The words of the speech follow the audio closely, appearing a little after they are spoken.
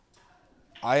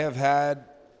I have had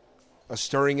a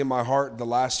stirring in my heart the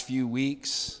last few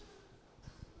weeks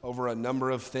over a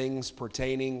number of things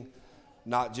pertaining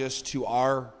not just to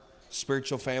our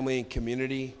spiritual family and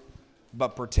community,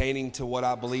 but pertaining to what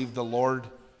I believe the Lord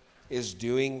is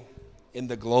doing in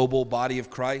the global body of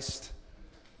Christ.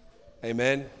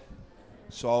 Amen.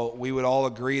 So we would all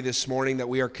agree this morning that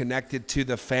we are connected to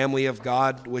the family of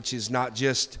God, which is not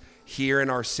just here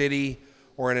in our city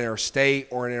or in our state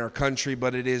or in our country,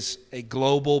 but it is a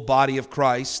global body of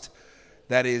Christ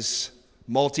that is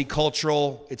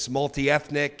multicultural, it's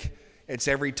multi-ethnic, it's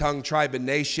every tongue, tribe, and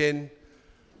nation.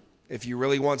 If you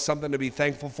really want something to be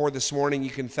thankful for this morning,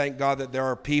 you can thank God that there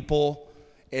are people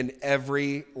in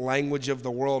every language of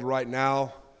the world right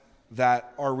now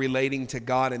that are relating to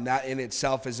God, and that in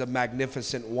itself is a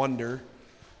magnificent wonder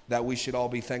that we should all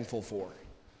be thankful for.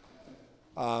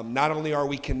 Not only are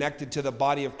we connected to the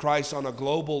body of Christ on a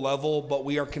global level, but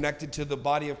we are connected to the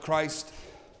body of Christ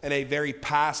in a very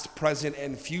past, present,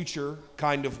 and future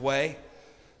kind of way.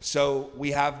 So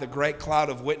we have the great cloud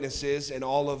of witnesses and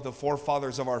all of the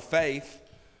forefathers of our faith,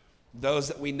 those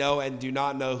that we know and do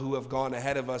not know who have gone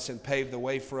ahead of us and paved the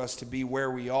way for us to be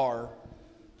where we are,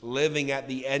 living at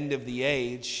the end of the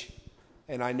age.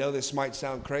 And I know this might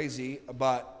sound crazy,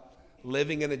 but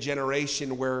living in a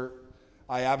generation where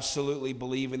I absolutely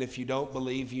believe, and if you don't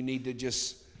believe, you need to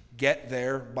just get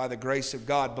there by the grace of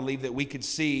God, believe that we could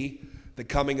see the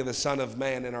coming of the Son of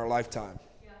Man in our lifetime.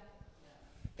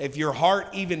 If your heart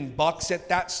even bucks at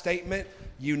that statement,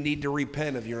 you need to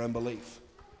repent of your unbelief.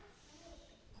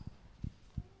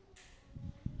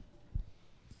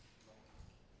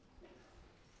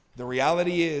 The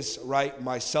reality is, right,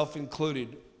 myself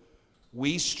included,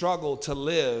 we struggle to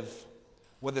live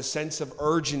with a sense of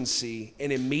urgency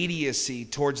and immediacy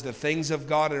towards the things of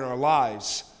God in our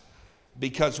lives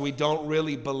because we don't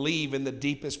really believe in the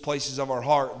deepest places of our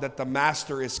heart that the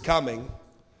Master is coming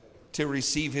to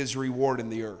receive his reward in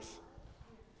the earth.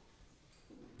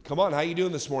 Come on, how you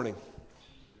doing this morning?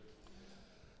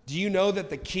 Do you know that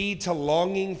the key to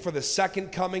longing for the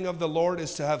second coming of the Lord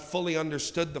is to have fully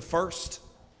understood the first?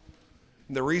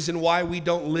 And the reason why we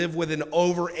don't live with an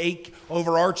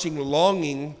overarching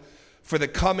longing for the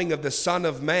coming of the Son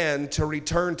of Man to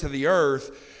return to the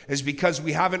earth is because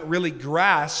we haven't really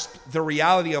grasped the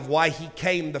reality of why he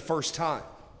came the first time.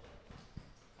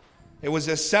 It was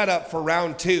a setup for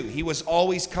round two. He was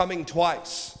always coming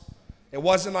twice. It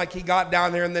wasn't like he got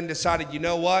down there and then decided, you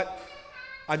know what?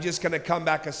 I'm just going to come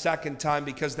back a second time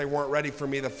because they weren't ready for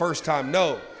me the first time.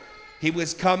 No, he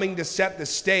was coming to set the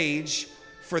stage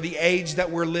for the age that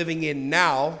we're living in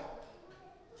now,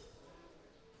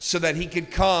 so that he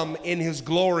could come in his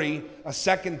glory a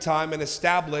second time and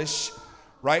establish,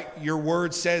 right? Your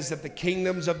word says that the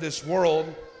kingdoms of this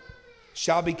world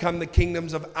shall become the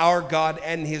kingdoms of our God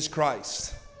and his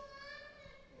Christ.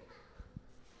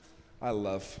 I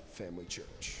love Family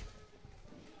Church.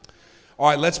 All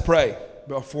right, let's pray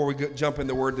before we jump in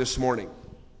the word this morning.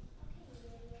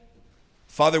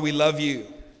 Father, we love you.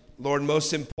 Lord,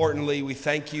 most importantly, we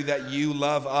thank you that you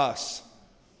love us.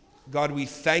 God, we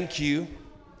thank you,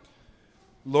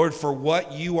 Lord, for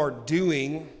what you are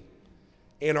doing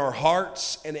in our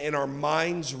hearts and in our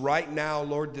minds right now,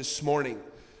 Lord, this morning.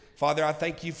 Father, I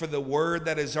thank you for the word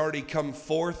that has already come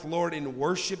forth, Lord, in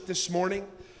worship this morning.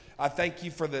 I thank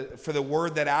you for the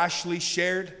word that Ashley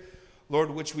shared,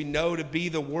 Lord, which we know to be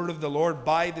the word of the Lord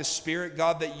by the Spirit,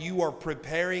 God, that you are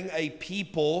preparing a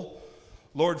people,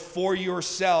 Lord, for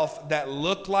yourself that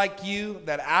look like you,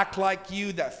 that act like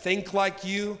you, that think like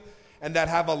you, and that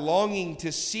have a longing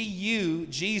to see you,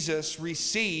 Jesus,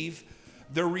 receive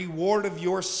the reward of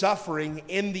your suffering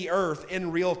in the earth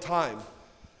in real time.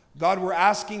 God, we're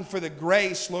asking for the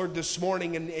grace, Lord, this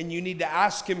morning, and you need to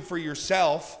ask him for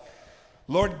yourself.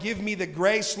 Lord, give me the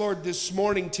grace, Lord, this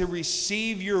morning to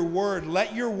receive your word.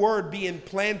 Let your word be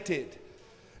implanted,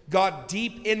 God,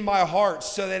 deep in my heart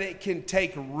so that it can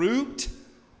take root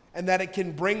and that it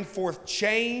can bring forth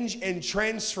change and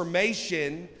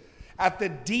transformation at the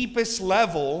deepest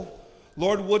level,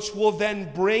 Lord, which will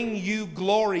then bring you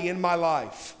glory in my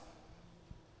life.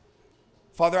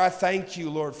 Father, I thank you,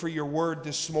 Lord, for your word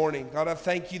this morning. God, I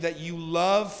thank you that you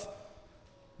love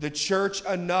the church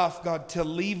enough, God, to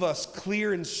leave us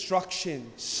clear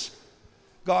instructions,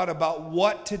 God, about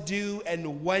what to do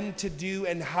and when to do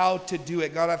and how to do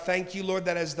it. God, I thank you, Lord,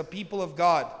 that as the people of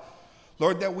God,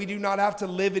 Lord, that we do not have to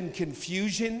live in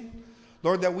confusion.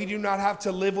 Lord, that we do not have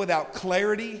to live without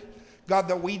clarity. God,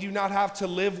 that we do not have to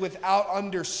live without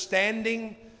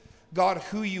understanding, God,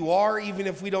 who you are, even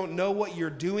if we don't know what you're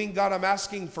doing. God, I'm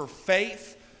asking for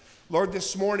faith, Lord,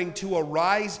 this morning to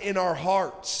arise in our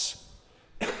hearts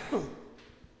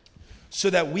so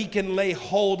that we can lay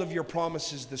hold of your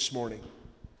promises this morning.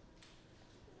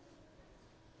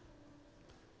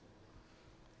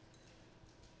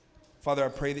 Father, I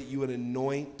pray that you would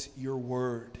anoint your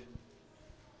word,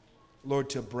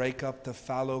 Lord, to break up the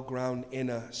fallow ground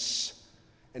in us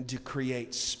and to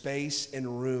create space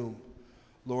and room,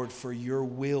 Lord, for your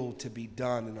will to be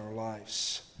done in our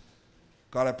lives.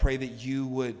 God, I pray that you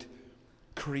would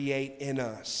create in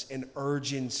us an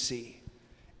urgency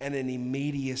and an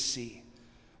immediacy,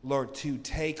 Lord, to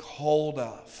take hold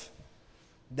of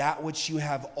that which you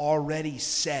have already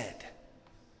said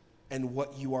and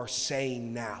what you are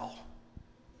saying now.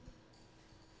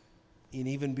 And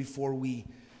even before we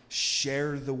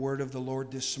share the word of the Lord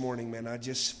this morning, man, I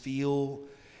just feel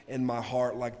in my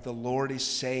heart like the Lord is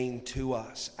saying to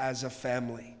us as a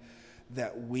family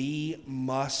that we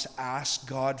must ask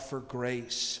God for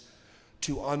grace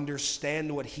to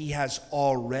understand what he has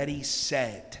already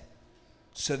said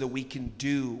so that we can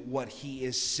do what he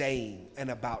is saying and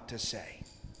about to say.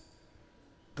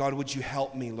 God, would you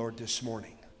help me, Lord, this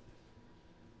morning?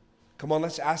 Come on,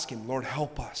 let's ask him. Lord,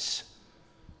 help us.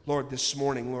 Lord, this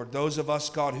morning, Lord, those of us,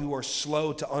 God, who are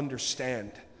slow to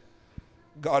understand,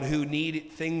 God, who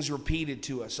need things repeated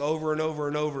to us over and over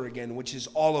and over again, which is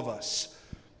all of us,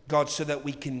 God, so that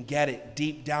we can get it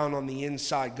deep down on the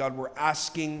inside. God, we're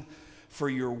asking for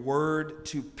your word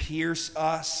to pierce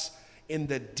us in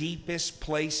the deepest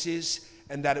places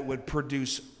and that it would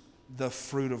produce the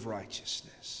fruit of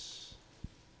righteousness.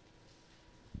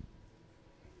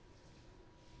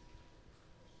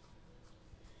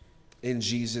 In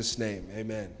Jesus' name,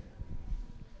 amen.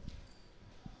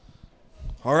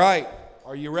 All right,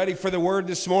 are you ready for the word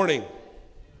this morning?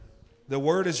 The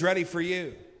word is ready for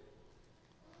you.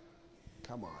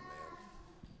 Come on, man.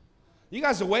 You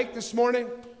guys awake this morning?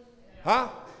 Huh?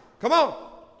 Come on.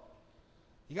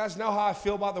 You guys know how I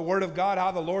feel about the word of God,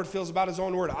 how the Lord feels about his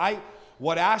own word.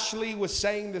 What Ashley was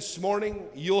saying this morning,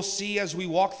 you'll see as we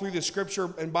walk through the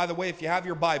scripture. And by the way, if you have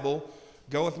your Bible,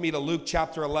 go with me to Luke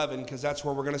chapter 11, because that's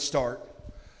where we're going to start.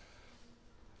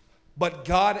 But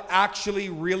God actually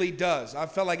really does. I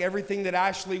felt like everything that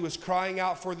Ashley was crying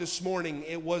out for this morning,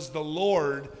 it was the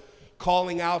Lord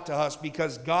calling out to us,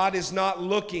 because God is not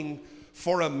looking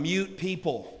for a mute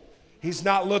people. He's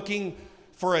not looking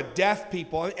for a deaf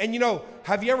people. And you know,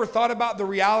 have you ever thought about the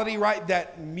reality, right,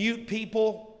 that mute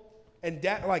people and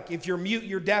deaf, like if you're mute,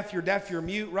 you're deaf, you're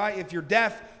mute, right? If you're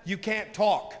deaf, you can't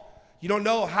talk. You don't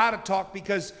know how to talk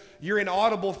because your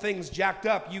inaudible thing's jacked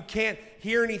up. You can't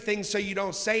hear anything, so you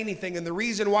don't say anything. And the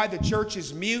reason why the church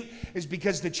is mute is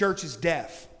because the church is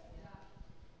deaf.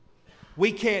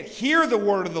 We can't hear the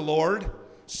word of the Lord,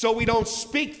 so we don't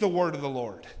speak the word of the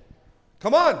Lord.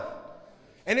 Come on.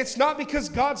 And it's not because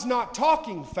God's not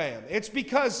talking, fam. It's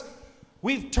because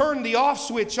we've turned the off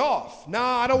switch off.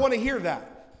 Nah, I don't want to hear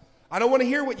that. I don't want to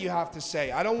hear what you have to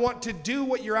say. I don't want to do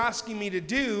what you're asking me to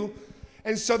do.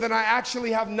 And so then I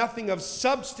actually have nothing of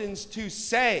substance to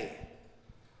say.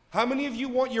 How many of you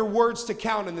want your words to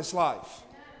count in this life?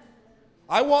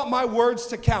 I want my words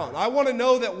to count. I want to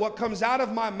know that what comes out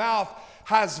of my mouth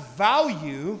has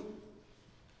value.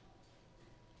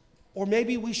 Or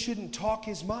maybe we shouldn't talk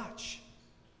as much,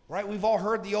 right? We've all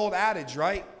heard the old adage,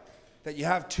 right? That you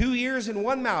have 2 ears and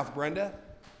 1 mouth, Brenda.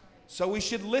 So we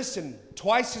should listen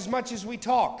twice as much as we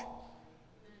talk.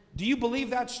 Do you believe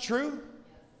that's true?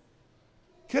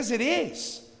 Because it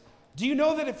is. Do you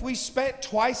know that if we spent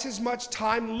twice as much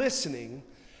time listening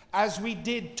as we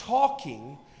did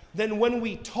talking, then when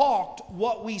we talked,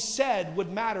 what we said would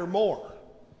matter more?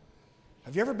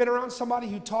 Have you ever been around somebody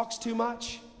who talks too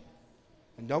much?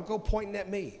 And don't go pointing at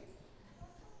me.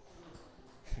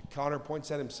 Connor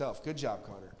points at himself. Good job,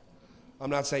 Connor. I'm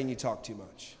not saying you talk too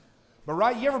much. But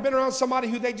right, you ever been around somebody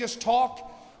who they just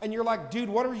talk and you're like, dude,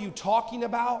 what are you talking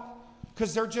about?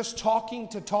 Because they're just talking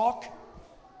to talk.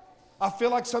 I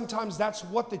feel like sometimes that's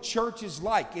what the church is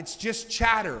like. It's just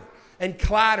chatter and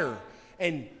clatter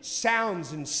and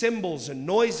sounds and symbols and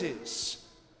noises.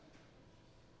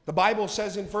 The Bible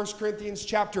says in 1 Corinthians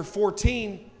chapter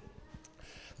 14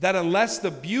 that unless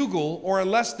the bugle or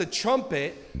unless the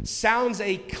trumpet sounds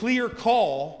a clear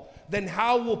call, then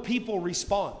how will people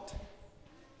respond?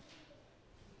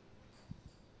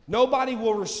 Nobody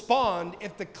will respond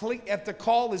if the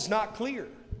call is not clear.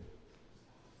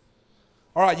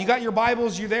 All right, you got your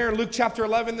Bibles? You there in Luke chapter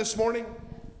 11 this morning?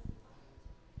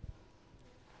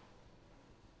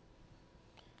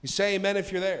 You say amen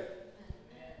if you're there.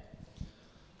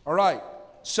 All right,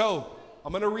 so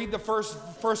I'm going to read the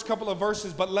first couple of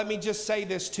verses, but let me just say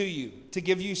this to you to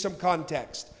give you some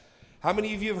context. How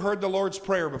many of you have heard the Lord's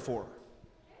Prayer before?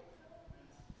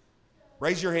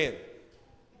 Raise your hand.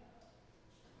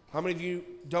 How many of you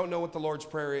don't know what the Lord's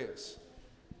Prayer is?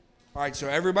 All right, so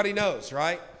everybody knows,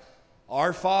 right?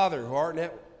 Our Father who art in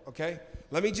heaven, okay?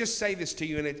 Let me just say this to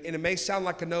you, and it may sound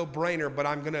like a no-brainer, but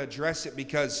I'm going to address it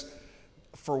because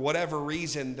for whatever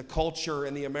reason, the culture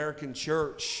in the American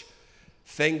church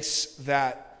thinks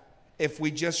that if we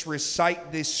just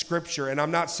recite this scripture, and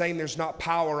I'm not saying there's not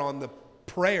power on the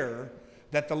prayer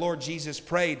that the Lord Jesus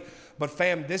prayed, but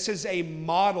fam, this is a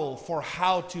model for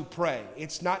how to pray.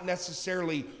 It's not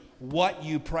necessarily what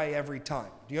you pray every time.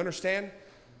 Do you understand?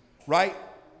 Right?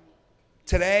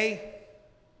 Today,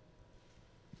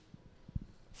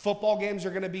 football games are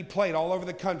going to be played all over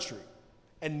the country,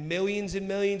 and millions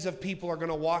of people are going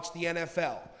to watch the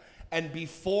NFL. And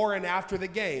before and after the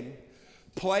game,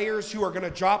 players who are going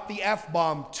to drop the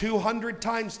F-bomb 200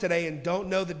 times today and don't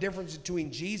know the difference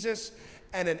between Jesus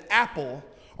and an apple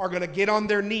are going to get on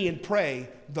their knee and pray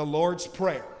the Lord's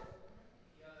Prayer.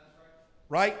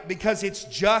 Right? Because it's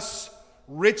just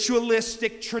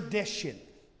ritualistic tradition.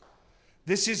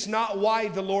 This is not why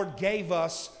the Lord gave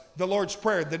us the Lord's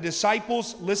Prayer. The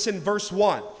disciples, listen, verse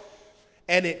 1.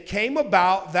 And it came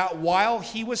about that while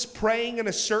he was praying in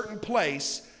a certain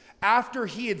place, after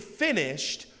he had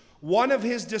finished, one of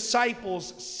his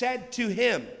disciples said to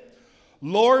him,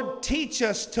 Lord, teach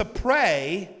us to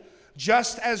pray,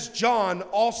 just as John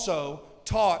also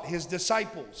taught his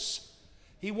disciples.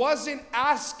 He wasn't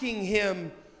asking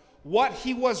him what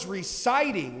he was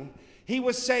reciting. He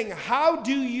was saying, how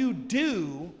do you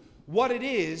do what it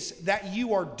is that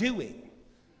you are doing?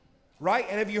 Right?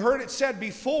 And have you heard it said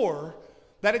before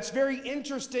that it's very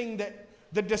interesting that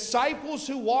the disciples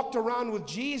who walked around with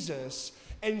Jesus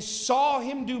and saw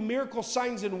him do miracle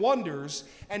signs and wonders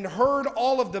and heard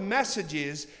all of the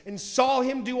messages and saw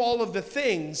him do all of the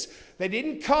things, they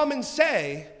didn't come and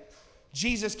say,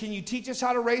 Jesus, can you teach us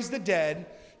how to raise the dead?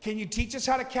 Can you teach us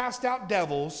how to cast out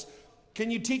devils?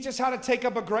 Can you teach us how to take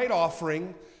up a great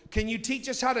offering? Can you teach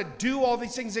us how to do all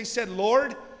these things? They said,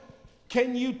 Lord,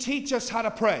 can you teach us how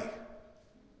to pray?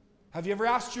 Have you ever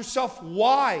asked yourself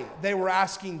why they were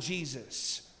asking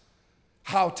Jesus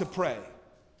how to pray?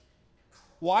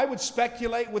 Well, I would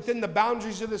speculate within the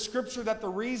boundaries of the scripture that the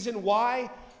reason why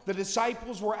the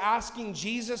disciples were asking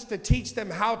Jesus to teach them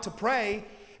how to pray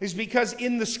is because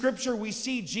in the scripture we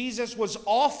see Jesus was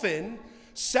often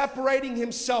separating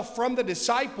himself from the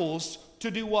disciples to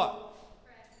do what?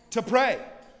 To pray.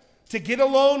 To get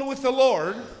alone with the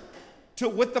Lord,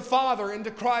 with the Father, and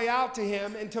to cry out to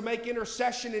him and to make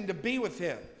intercession and to be with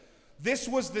him. This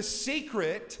was the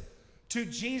secret to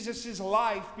Jesus'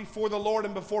 life before the Lord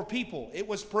and before people. It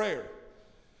was prayer.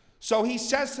 So he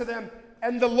says to them,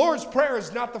 and the Lord's Prayer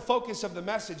is not the focus of the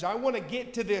message. I want to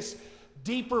get to this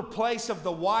deeper place of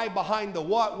the why behind the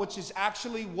what, which is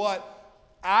actually what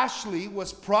Ashley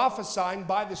was prophesying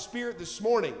by the Spirit this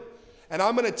morning. And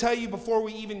I'm going to tell you before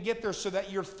we even get there so that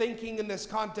you're thinking in this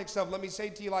context of, let me say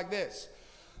it to you like this,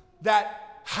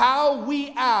 that how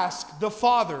we ask the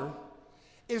Father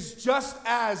is just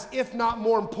as, if not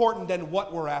more important than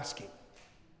what we're asking.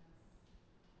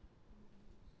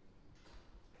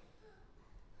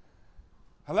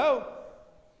 Hello?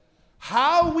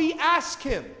 How we ask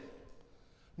him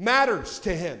matters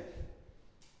to him.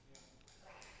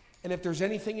 And if there's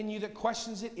anything in you that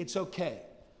questions it, it's okay.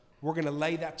 We're going to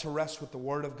lay that to rest with the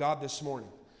Word of God this morning,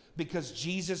 because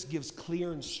Jesus gives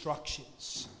clear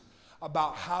instructions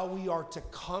about how we are to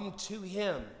come to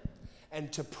him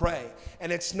and to pray.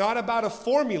 And it's not about a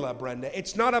formula, Brenda.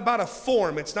 It's not about a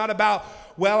form. It's not about,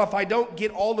 well, if I don't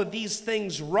get all of these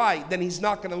things right, then he's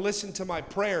not going to listen to my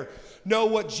prayer. No,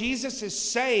 what Jesus is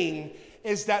saying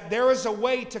is that there is a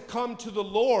way to come to the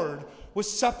Lord with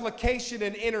supplication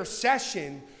and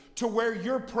intercession to where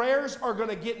your prayers are going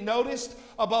to get noticed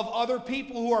above other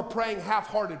people who are praying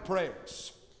half-hearted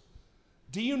prayers.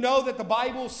 Do you know that the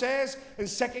Bible says in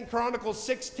 2 Chronicles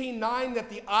 16:9 that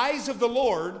the eyes of the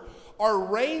Lord are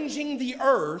ranging the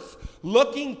earth,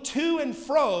 looking to and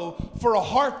fro for a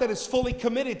heart that is fully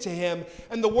committed to him.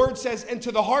 And the word says, and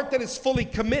to the heart that is fully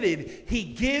committed, he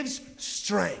gives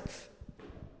strength.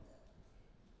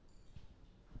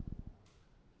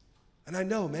 And I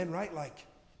know, man, right? Like,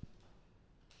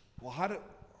 well,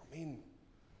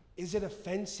 is it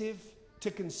offensive to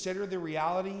consider the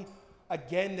reality,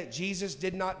 again, that Jesus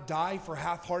did not die for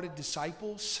half-hearted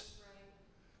disciples?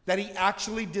 That he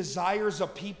actually desires a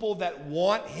people that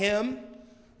want him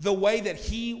the way that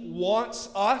he wants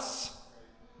us?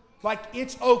 Like,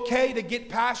 it's okay to get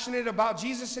passionate about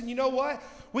Jesus. And you know what?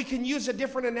 We can use a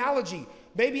different analogy.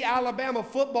 Maybe Alabama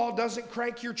football doesn't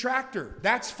crank your tractor.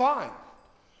 That's fine.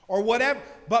 Or whatever.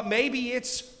 But maybe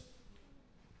it's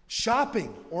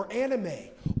shopping or anime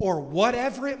or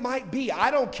whatever it might be.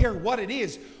 I don't care what it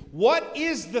is. what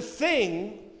is the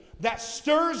thing that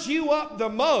stirs you up the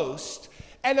most,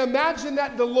 and imagine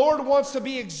that the Lord wants to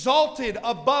be exalted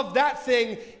above that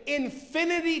thing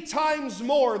infinity times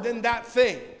more than that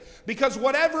thing. Because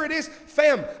whatever it is,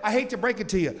 fam, I hate to break it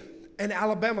to you, and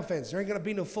Alabama fans, there ain't going to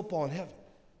be no football in heaven.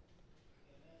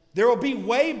 There will be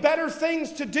way better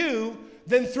things to do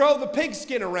than throw the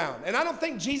pigskin around. And I don't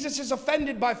think Jesus is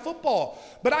offended by football,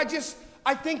 but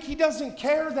I think he doesn't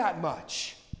care that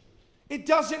much. It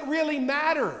doesn't really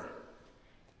matter.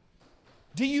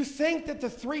 Do you think that the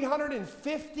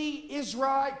 350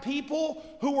 Israelite people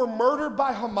who were murdered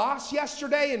by Hamas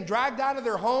yesterday and dragged out of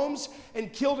their homes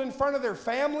and killed in front of their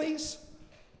families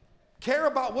care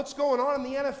about what's going on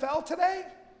in the NFL today?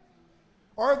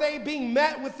 Or are they being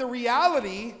met with the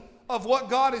reality of what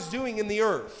God is doing in the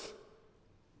earth?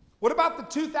 What about the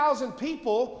 2,000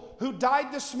 people who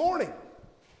died this morning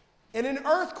in an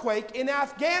earthquake in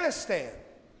Afghanistan?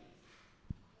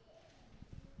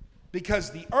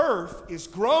 Because the earth is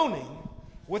groaning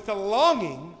with a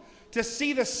longing to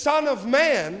see the Son of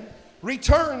Man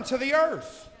return to the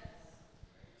earth.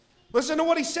 Listen to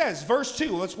what he says, verse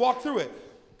 2. Let's walk through it.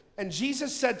 And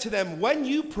Jesus said to them, when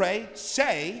you pray,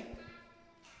 say,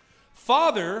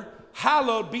 Father,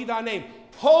 hallowed be thy name.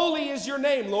 Holy is your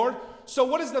name, Lord. So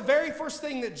what is the very first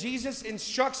thing that Jesus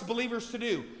instructs believers to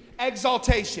do?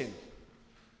 Exaltation.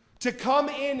 To come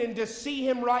in and to see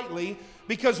him rightly,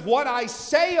 because what I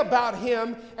say about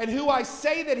him and who I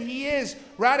say that he is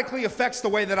radically affects the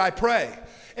way that I pray.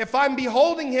 If I'm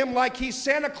beholding him like he's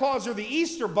Santa Claus or the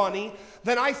Easter Bunny,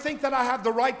 then I think that I have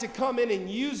the right to come in and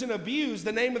use and abuse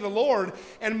the name of the Lord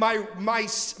and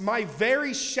my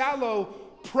very shallow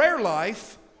prayer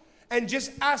life and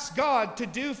just ask God to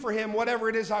do for him whatever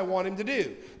it is I want him to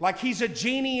do. Like he's a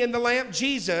genie in the lamp,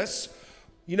 Jesus.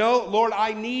 You know, Lord,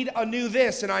 I need a new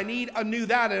this, and I need a new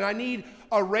that, and I need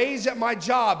a raise at my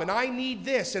job, and I need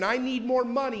this, and I need more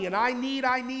money, and I need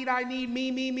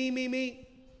me.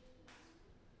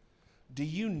 Do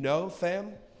you know,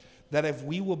 fam, that if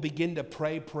we will begin to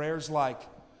pray prayers like,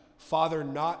 Father,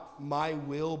 not my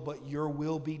will, but your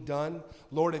will be done.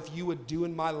 Lord, if you would do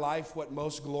in my life what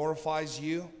most glorifies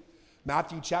you.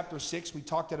 Matthew chapter 6, we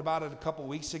talked about it a couple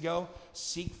weeks ago.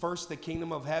 Seek first the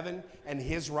kingdom of heaven and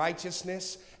his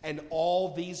righteousness, and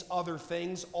all these other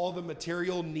things, all the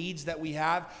material needs that we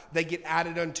have, they get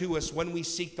added unto us when we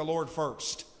seek the Lord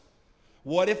first.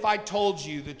 What if I told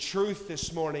you the truth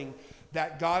this morning,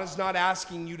 that God is not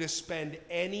asking you to spend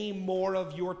any more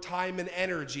of your time and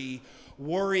energy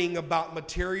worrying about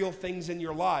material things in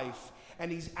your life,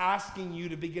 and he's asking you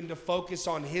to begin to focus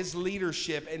on his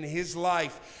leadership and his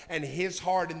life and his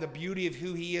heart and the beauty of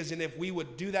who he is. And if we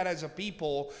would do that as a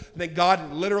people, then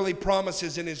God literally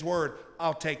promises in his word,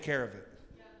 I'll take care of it.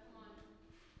 Yeah, come on.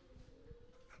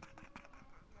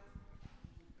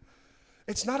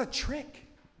 It's not a trick.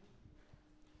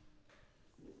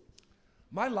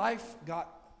 My life got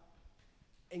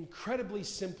incredibly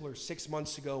simpler 6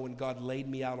 months ago when God laid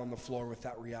me out on the floor with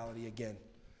that reality again.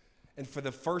 And for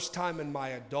the first time in my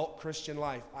adult Christian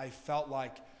life, I felt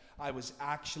like I was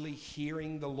actually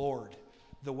hearing the Lord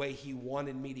the way he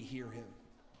wanted me to hear him.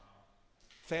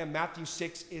 Fam, Matthew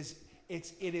 6 it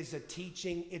is a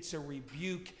teaching, it's a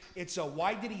rebuke, it's a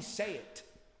why did he say it?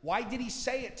 Why did he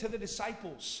say it to the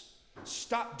disciples?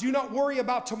 Stop, do not worry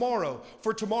about tomorrow,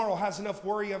 for tomorrow has enough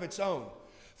worry of its own.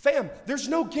 Fam, there's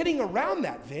no getting around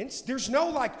that, Vince. There's no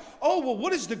like, oh, well,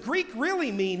 what does the Greek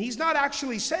really mean? He's not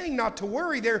actually saying not to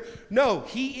worry there. No,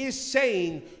 he is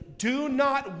saying, do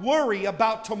not worry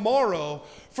about tomorrow,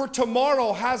 for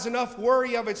tomorrow has enough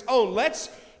worry of its own.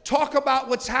 Let's talk about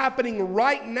what's happening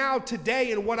right now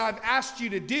today and what I've asked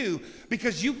you to do,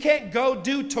 because you can't go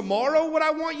do tomorrow what I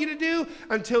want you to do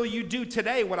until you do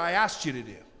today what I asked you to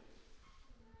do.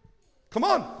 Come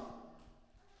on.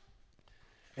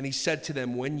 And he said to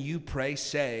them, when you pray,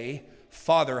 say,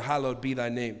 Father, hallowed be thy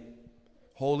name.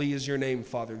 Holy is your name,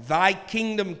 Father. Thy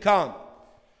kingdom come.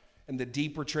 And the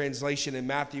deeper translation in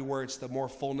Matthew, where it's the more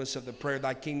fullness of the prayer,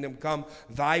 thy kingdom come,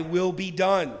 thy will be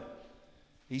done.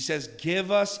 He says,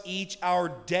 give us each our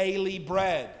daily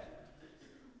bread.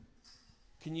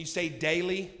 Can you say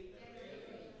daily?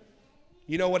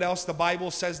 You know what else the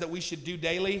Bible says that we should do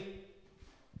daily?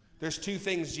 There's two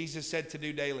things Jesus said to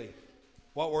do daily.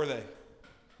 What were they?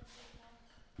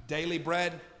 Daily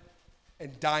bread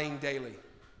and dying daily.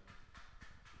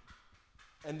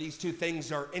 And these two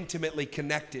things are intimately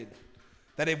connected.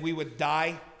 That if we would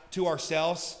die to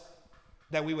ourselves,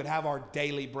 that we would have our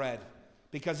daily bread.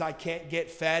 Because I can't get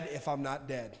fed if I'm not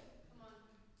dead.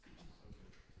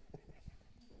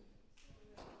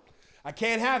 I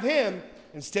can't have him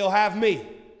and still have me.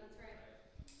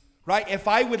 Right? If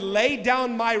I would lay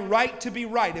down my right to be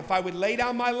right, if I would lay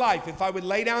down my life, if I would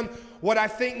lay down what I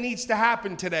think needs to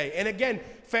happen today. And again,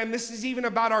 fam, this is even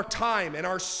about our time and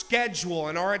our schedule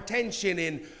and our attention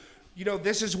and,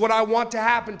 this is what I want to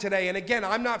happen today. And again,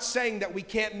 I'm not saying that we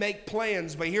can't make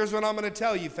plans, but here's what I'm going to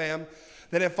tell you, fam,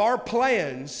 that if our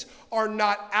plans are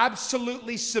not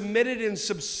absolutely submitted and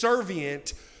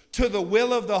subservient to the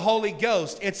will of the Holy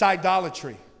Ghost, it's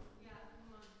idolatry.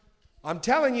 I'm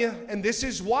telling you, and this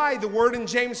is why the word in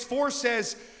James 4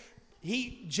 says,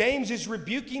 James is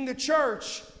rebuking the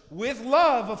church with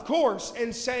love, of course,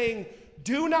 and saying,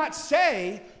 do not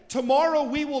say, tomorrow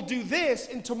we will do this,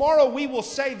 and tomorrow we will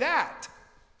say that.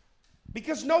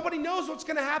 Because nobody knows what's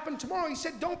going to happen tomorrow. He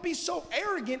said, don't be so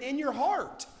arrogant in your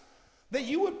heart that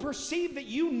you would perceive that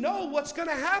you know what's going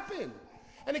to happen.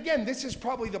 And again, this is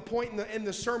probably the point in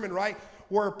the sermon, right,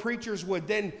 where preachers would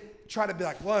then try to be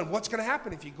like, well, and what's going to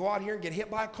happen if you go out here and get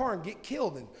hit by a car and get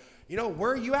killed? And,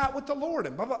 where are you at with the Lord?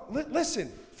 And blah, blah.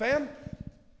 Listen, fam,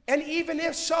 and even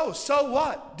if so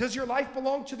what? Does your life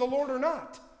belong to the Lord or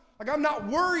not? Like, I'm not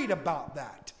worried about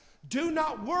that. Do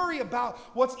not worry about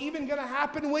what's even going to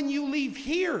happen when you leave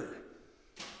here.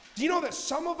 Do you know that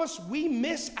some of us, we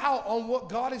miss out on what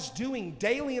God is doing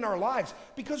daily in our lives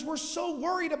because we're so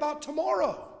worried about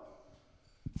tomorrow?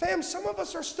 Fam, some of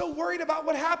us are still worried about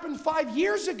what happened 5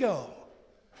 years ago.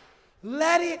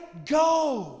 Let it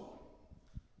go.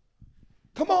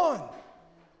 Come on.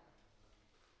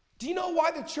 Do you know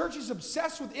why the church is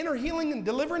obsessed with inner healing and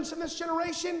deliverance in this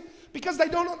generation? Because they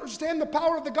don't understand the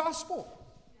power of the gospel.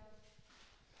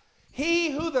 He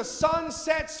who the Son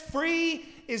sets free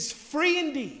is free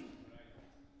indeed.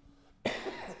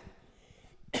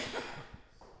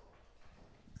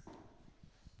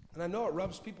 And I know it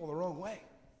rubs people the wrong way.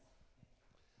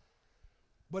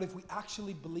 But if we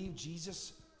actually believe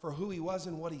Jesus for who he was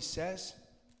and what he says,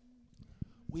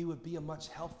 we would be a much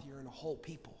healthier and a whole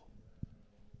people.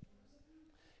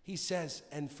 He says,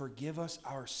 and forgive us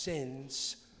our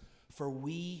sins, for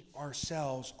we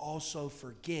ourselves also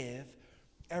forgive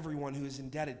everyone who is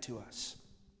indebted to us.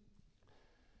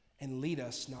 And lead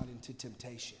us not into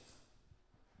temptation.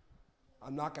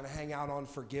 I'm not going to hang out on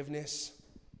forgiveness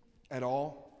at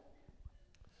all.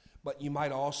 But you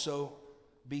might also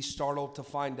be startled to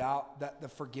find out that the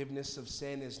forgiveness of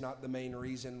sin is not the main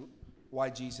reason why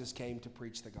Jesus came to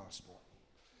preach the gospel.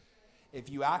 If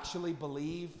you actually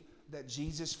believe that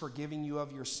Jesus forgiving you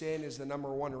of your sin is the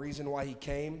number one reason why he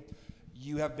came,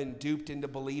 you have been duped into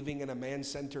believing in a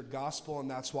man-centered gospel, and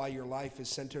that's why your life is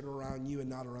centered around you and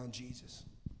not around Jesus.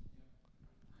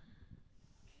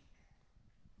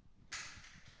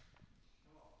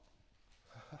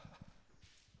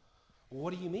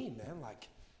 What do you mean, man? Like,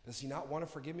 does he not want to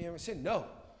forgive me of my sin? No.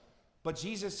 But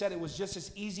Jesus said it was just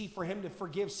as easy for him to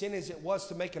forgive sin as it was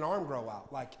to make an arm grow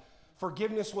out. Like,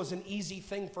 forgiveness was an easy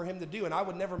thing for him to do. And I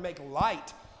would never make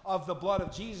light of the blood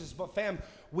of Jesus. But fam,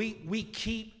 we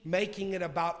keep making it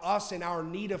about us and our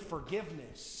need of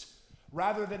forgiveness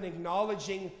rather than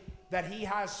acknowledging that he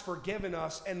has forgiven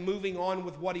us and moving on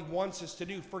with what he wants us to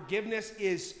do. Forgiveness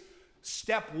is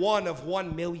step 1 of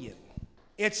 1 million.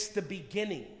 It's the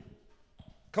beginning.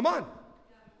 Come on.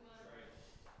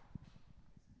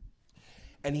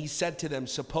 And he said to them,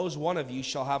 suppose one of you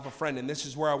shall have a friend. And this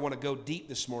is where I want to go deep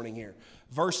this morning here.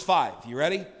 Verse 5, you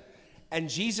ready? And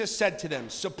Jesus said to them,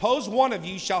 suppose one of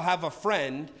you shall have a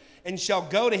friend and shall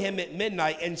go to him at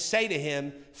midnight and say to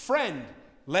him, friend,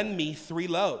 lend me 3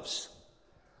 loaves.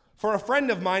 For a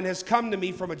friend of mine has come to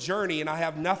me from a journey and I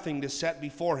have nothing to set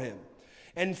before him.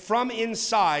 And from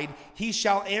inside he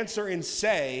shall answer and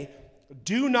say,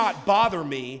 do not bother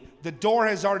me. The door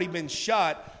has already been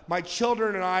shut. My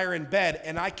children and I are in bed,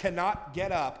 and I cannot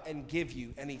get up and give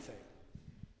you anything.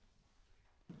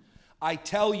 I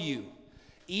tell you,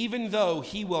 even though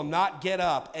he will not get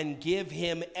up and give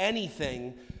him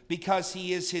anything because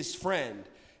he is his friend,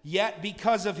 yet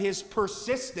because of his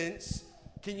persistence,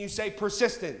 can you say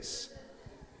persistence?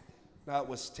 That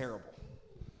was terrible.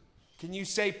 Can you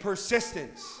say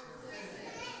persistence?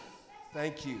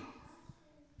 Thank you.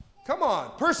 Come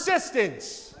on,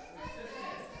 persistence.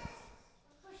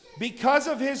 Because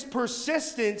of his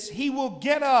persistence, he will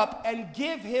get up and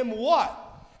give him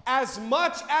what? As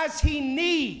much as he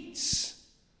needs.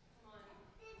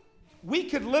 We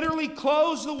could literally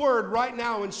close the word right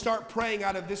now and start praying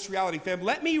out of this reality, fam.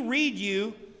 Let me read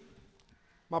you,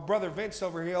 my brother Vince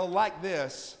over here, like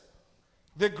this.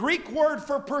 The Greek word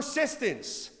for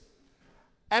persistence,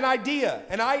 an idea.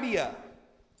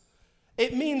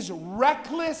 It means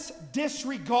reckless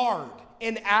disregard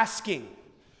in asking.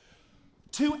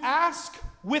 To ask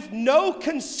with no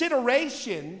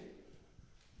consideration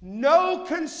no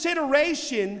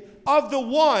consideration of the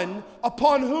one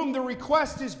upon whom the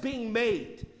request is being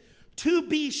made. To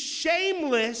be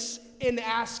shameless in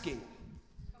asking.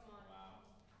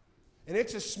 And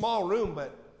it's a small room,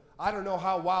 but I don't know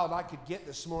how wild I could get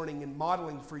this morning in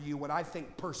modeling for you what I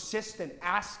think persistent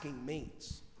asking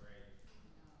means.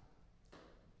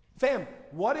 Fam,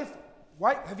 what if,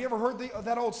 right? Have you ever heard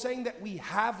that old saying that we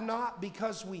have not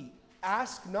because we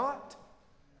ask not?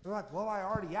 They're like, well, I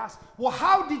already asked. Well,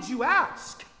 how did you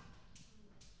ask?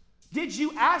 Did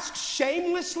you ask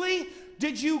shamelessly?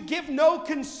 Did you give no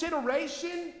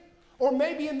consideration? Or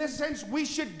maybe in this sense, we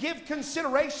should give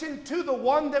consideration to the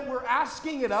one that we're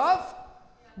asking it of?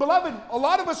 Beloved, a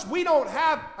lot of us, we don't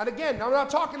have, and again, I'm not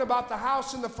talking about the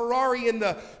house and the Ferrari and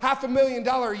the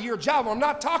 $500,000 a year job. I'm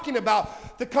not talking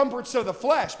about the comforts of the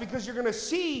flesh, because you're going to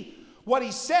see what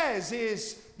he says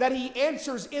is that he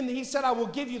answers he said, I will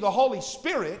give you the Holy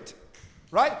Spirit,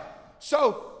 right?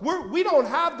 So we don't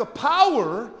have the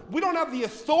power, we don't have the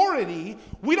authority,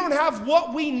 we don't have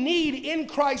what we need in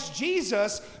Christ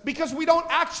Jesus because we don't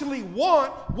actually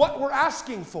want what we're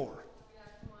asking for.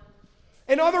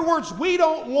 In other words, we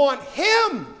don't want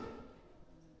him.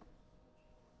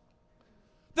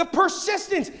 The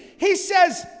persistence. He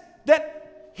says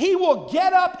that he will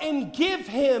get up and give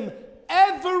him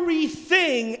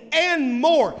everything and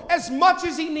more, as much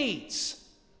as he needs.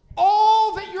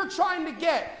 All that you're trying to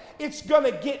get, it's going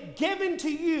to get given to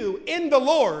you in the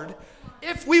Lord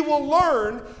if we will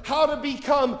learn how to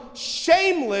become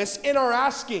shameless in our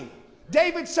asking.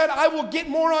 David said, I will get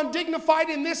more undignified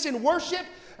in this in worship.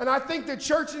 And I think the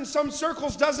church in some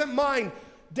circles doesn't mind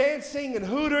dancing and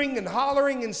hooting and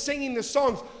hollering and singing the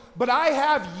songs. But I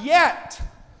have yet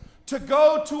to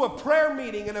go to a prayer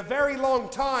meeting in a very long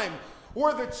time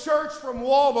where the church from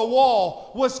wall to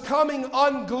wall was coming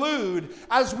unglued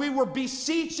as we were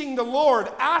beseeching the Lord,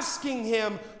 asking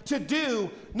him to do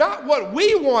not what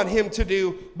we want him to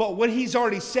do, but what he's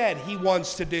already said he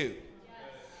wants to do.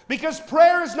 Because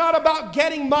prayer is not about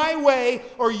getting my way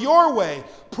or your way.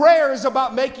 Prayer is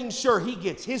about making sure he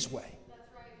gets his way.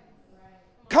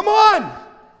 Come on!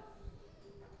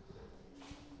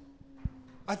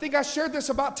 I think I shared this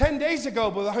about 10 days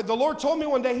ago, but the Lord told me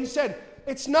one day, he said,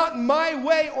 it's not my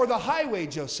way or the highway,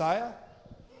 Josiah.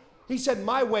 He said,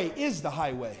 my way is the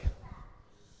highway.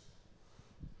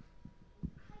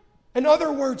 In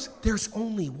other words, there's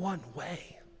only one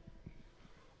way.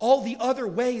 All the other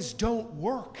ways don't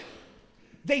work.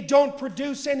 They don't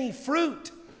produce any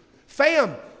fruit.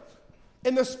 Fam,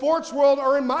 in the sports world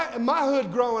or in my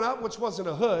hood growing up, which wasn't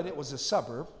a hood, it was a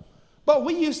suburb, but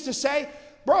we used to say,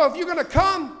 bro, if you're going to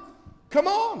come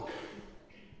on.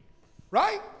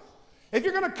 Right? If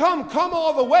you're going to come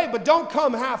all the way, but don't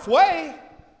come halfway.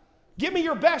 Give me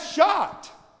your best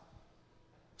shot.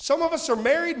 Some of us are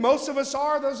married. Most of us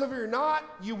are. Those of you who are not,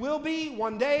 you will be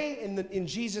one day in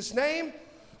Jesus' name.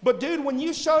 But dude, when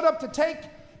you showed up to take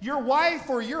your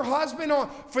wife or your husband on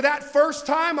for that first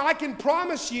time, I can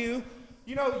promise you,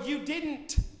 you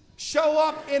didn't show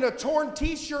up in a torn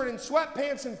t-shirt and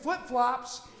sweatpants and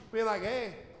flip-flops, being like,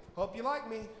 hey, hope you like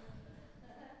me.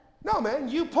 No, man,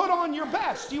 you put on your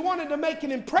best. You wanted to make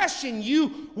an impression.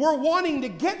 You were wanting to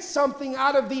get something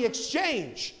out of the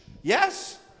exchange.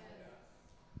 Yes?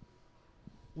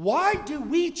 Why do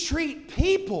we treat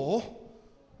people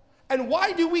and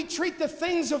why do we treat the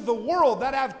things of the world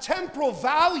that have temporal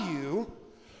value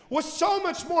with so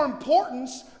much more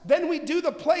importance than we do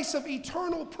the place of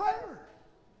eternal prayer?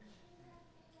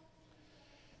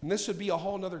 And this would be a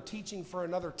whole nother teaching for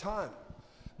another time.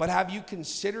 But have you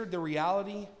considered the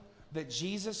reality that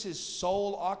Jesus'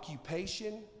 sole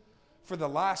occupation for the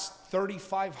last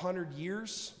 3,500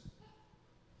 years,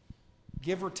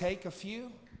 give or take a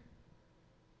few,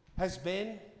 has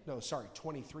been,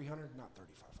 2,300, not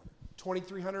 3,500,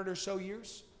 2,300 or so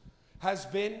years, has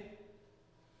been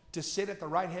to sit at the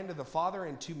right hand of the Father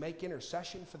and to make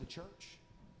intercession for the church?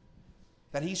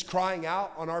 That he's crying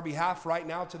out on our behalf right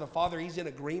now to the Father. He's in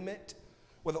agreement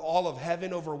with all of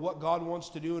heaven over what God wants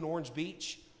to do in Orange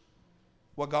Beach,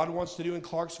 what God wants to do in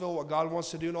Clarksville, what God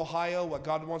wants to do in Ohio, what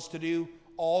God wants to do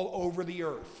all over the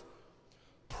earth.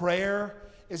 Prayer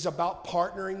is about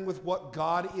partnering with what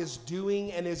God is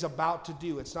doing and is about to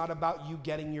do. It's not about you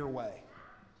getting your way.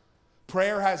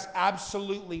 Prayer has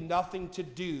absolutely nothing to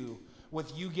do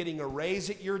with you getting a raise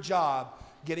at your job,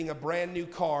 getting a brand new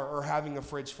car, or having a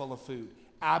fridge full of food.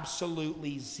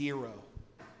 Absolutely zero.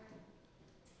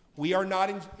 We are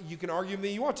not, you can argue with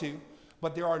me you want to,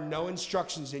 but there are no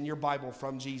instructions in your Bible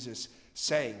from Jesus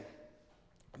saying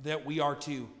that we are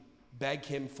to beg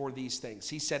him for these things.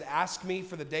 He said, ask me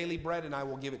for the daily bread and I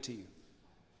will give it to you.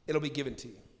 It'll be given to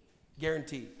you.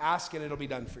 Guaranteed. Ask and it'll be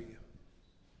done for you.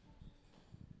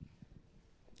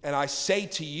 And I say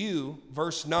to you,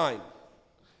 verse 9,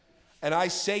 and I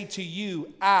say to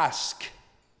you, ask,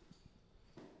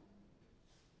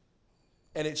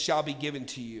 and it shall be given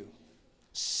to you.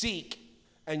 Seek,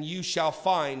 and you shall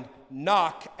find.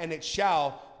 Knock, and it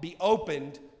shall be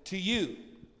opened to you.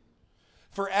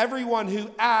 For everyone who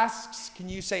asks, can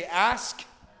you say ask?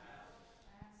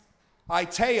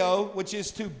 Aiteo, which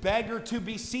is to beg or to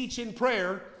beseech in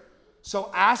prayer.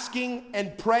 So asking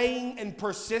and praying and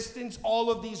persistence,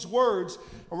 all of these words.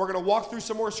 And we're going to walk through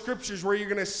some more scriptures where you're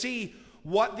going to see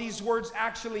what these words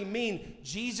actually mean.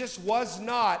 Jesus was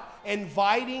not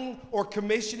inviting or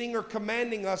commissioning or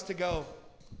commanding us to go,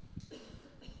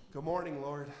 good morning,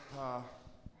 Lord.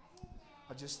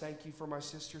 I just thank you for my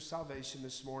sister's salvation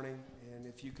this morning. And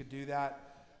if you could do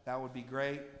that, that would be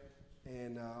great.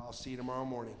 And I'll see you tomorrow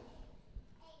morning.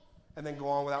 And then go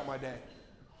on without my day.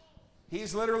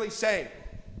 He's literally saying,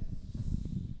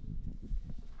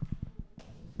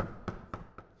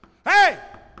 hey,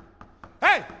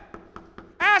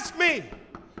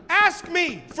 ask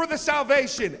me for the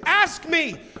salvation. Ask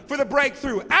me for the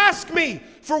breakthrough. Ask me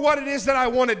for what it is that I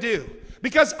want to do.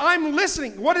 Because I'm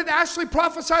listening. What did Ashley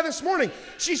prophesy this morning?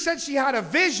 She said she had a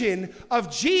vision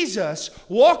of Jesus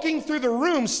walking through the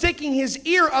room, sticking his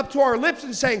ear up to our lips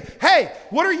and saying, hey,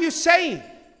 what are you saying?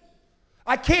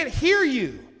 I can't hear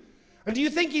you. And do you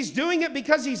think he's doing it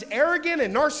because he's arrogant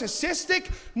and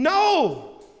narcissistic? No.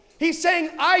 He's saying,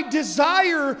 I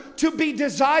desire to be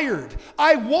desired.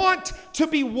 I want to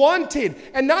be wanted.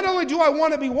 And not only do I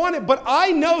want to be wanted, but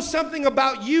I know something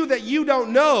about you that you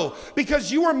don't know.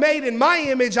 Because you were made in my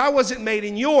image, I wasn't made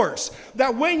in yours.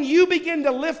 That when you begin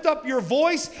to lift up your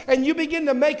voice and you begin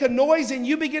to make a noise and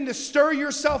you begin to stir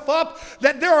yourself up,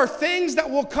 that there are things that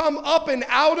will come up and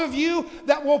out of you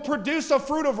that will produce a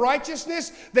fruit of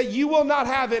righteousness that you will not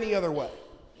have any other way.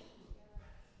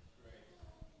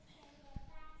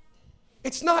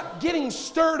 It's not getting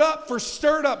stirred up for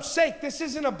stirred up sake. This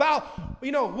isn't about,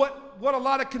 what a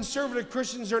lot of conservative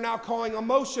Christians are now calling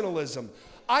emotionalism.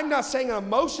 I'm not saying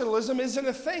emotionalism isn't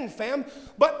a thing, fam,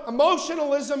 but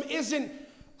emotionalism isn't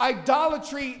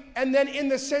idolatry and then in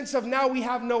the sense of now we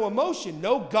have no emotion.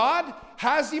 No, God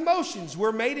has emotions.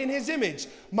 We're made in his image.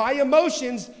 My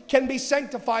emotions can be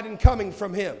sanctified and coming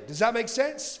from him. Does that make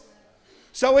sense?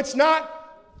 So it's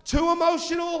not too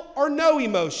emotional or no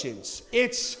emotions.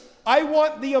 It's I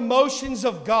want the emotions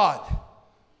of God.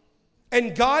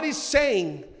 And God is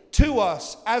saying to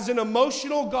us as an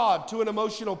emotional God to an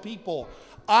emotional people,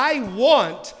 I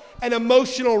want an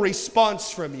emotional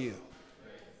response from you.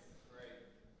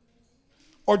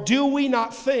 Or do we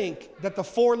not think that the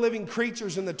 4 living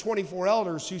creatures and the 24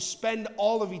 elders who spend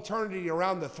all of eternity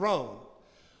around the throne,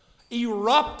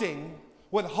 erupting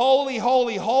with holy,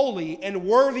 holy, holy, and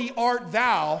worthy art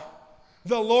thou,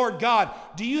 the Lord God.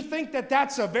 Do you think that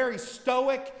that's a very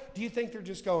stoic? Do you think they're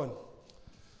just going,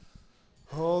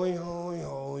 holy, holy,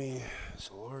 holy is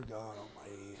the Lord God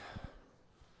Almighty?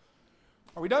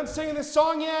 Are we done singing this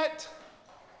song yet?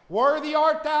 Worthy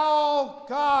art thou.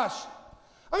 Gosh.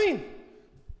 I mean,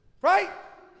 right?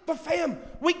 But fam,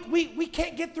 we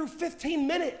can't get through 15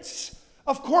 minutes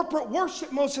of corporate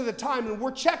worship most of the time, and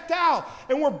we're checked out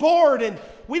and we're bored and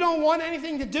we don't want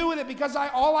anything to do with it because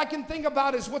all I can think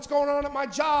about is what's going on at my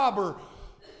job or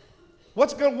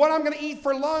what I'm going to eat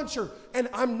for lunch, and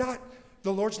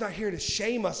the Lord's not here to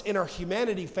shame us in our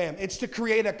humanity, fam. It's to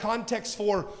create a context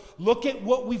for look at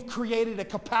what we've created a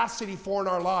capacity for in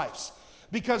our lives,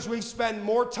 because we spend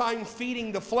more time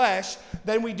feeding the flesh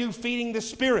than we do feeding the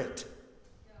spirit.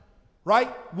 Right?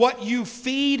 What you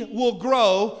feed will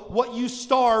grow. What you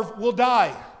starve will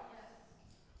die.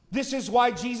 This is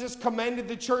why Jesus commanded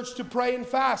the church to pray and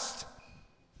fast.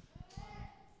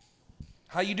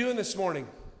 How you doing this morning?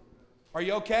 Are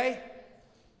you okay?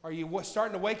 Are you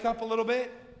starting to wake up a little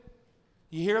bit?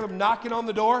 You hear them knocking on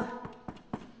the door?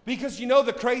 Because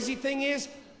the crazy thing is,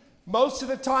 most of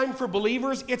the time for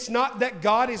believers, it's not that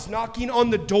God is knocking on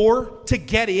the door to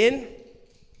get in.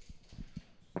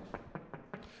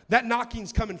 That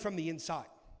knocking's coming from the inside.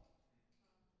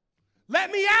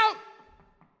 Let me out.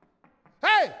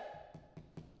 Hey,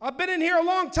 I've been in here a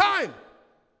long time.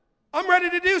 I'm ready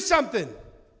to do something.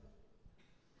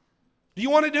 Do you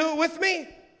want to do it with me?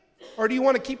 Or do you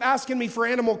want to keep asking me for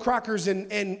animal crackers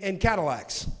and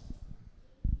Cadillacs?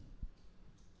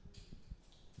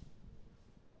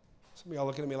 Some of y'all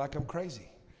looking at me like I'm crazy.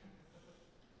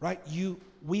 Right?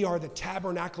 We are the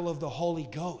tabernacle of the Holy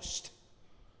Ghost.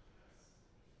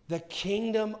 The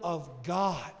kingdom of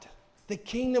God. The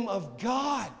kingdom of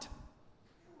God.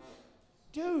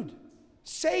 Dude,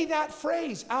 Say that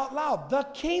phrase out loud. The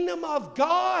kingdom of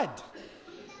God.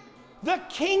 The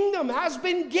kingdom has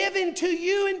been given to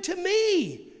you and to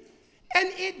me. And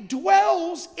it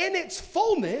dwells in its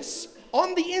fullness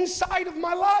on the inside of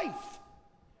my life.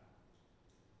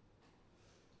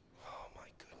 Oh my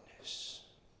goodness.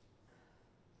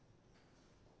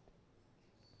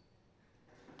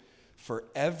 For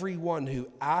everyone who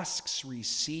asks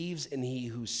receives, and he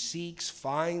who seeks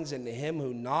finds, and to him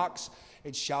who knocks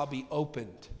it shall be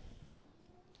opened.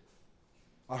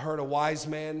 I heard a wise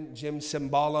man, Jim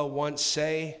Cymbala, once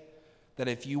say that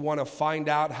if you want to find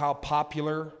out how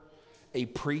popular a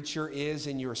preacher is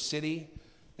in your city,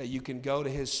 that you can go to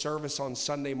his service on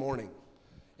Sunday morning.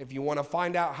 If you want to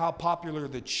find out how popular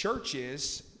the church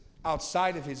is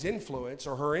outside of his influence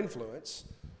or her influence,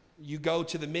 you go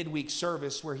to the midweek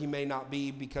service where he may not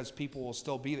be because people will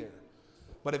still be there.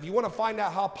 But if you want to find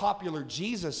out how popular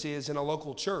Jesus is in a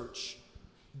local church,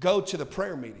 go to the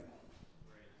prayer meeting.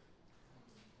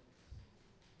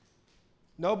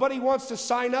 Nobody wants to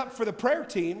sign up for the prayer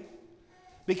team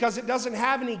because it doesn't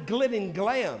have any glit and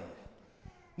glam.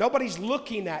 Nobody's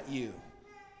looking at you.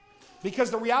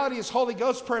 Because the reality is Holy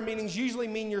Ghost prayer meetings usually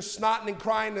mean you're snotting and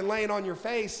crying and laying on your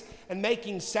face and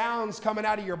making sounds coming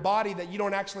out of your body that you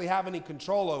don't actually have any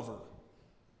control over.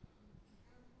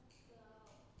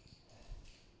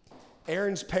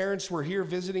 Aaron's parents were here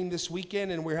visiting this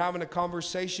weekend, and we're having a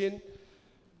conversation,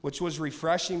 which was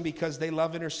refreshing because they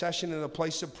love intercession in a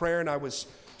place of prayer. And I was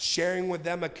sharing with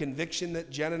them a conviction that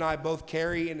Jen and I both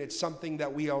carry, and it's something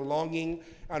that we are longing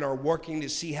and are working to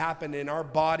see happen in our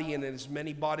body and in as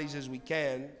many bodies as we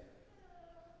can.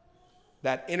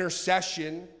 That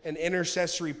intercession and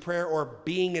intercessory prayer, or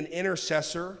being an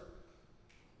intercessor,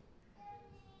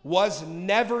 was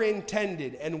never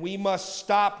intended, and we must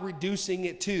stop reducing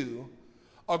it to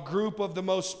a group of the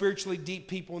most spiritually deep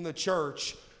people in the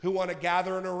church who want to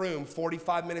gather in a room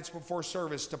 45 minutes before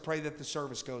service to pray that the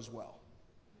service goes well.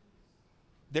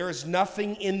 There is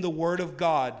nothing in the Word of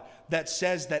God that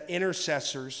says that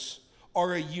intercessors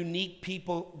are a unique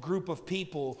group of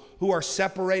people who are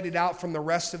separated out from the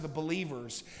rest of the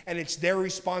believers, and it's their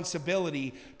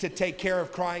responsibility to take care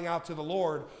of crying out to the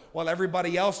Lord, while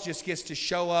everybody else just gets to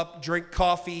show up, drink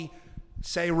coffee,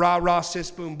 say rah rah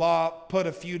sis boom bah, put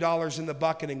a few dollars in the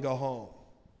bucket and go home.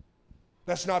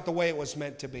 That's not the way it was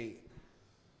meant to be.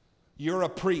 You're a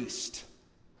priest.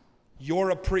 You're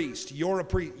a priest. You're a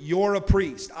priest. You're a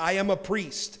priest. I am a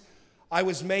priest. I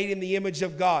was made in the image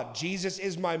of God. Jesus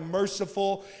is my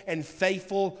merciful and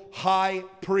faithful high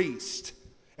priest.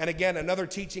 And again, another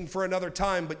teaching for another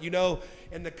time, but you know,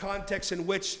 in the context in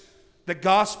which the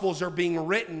Gospels are being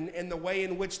written, in the way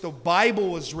in which the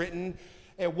Bible was written,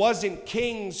 it wasn't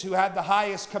kings who had the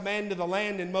highest command of the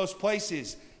land in most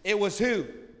places. It was who?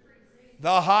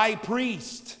 The high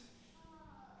priest.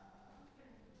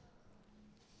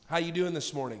 How you doing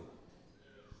this morning?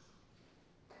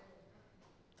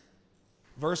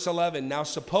 Verse 11, now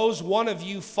suppose one of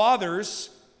you fathers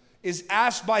is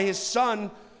asked by his son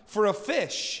for a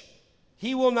fish.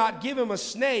 He will not give him a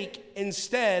snake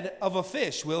instead of a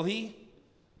fish, will he?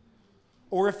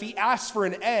 Or if he asks for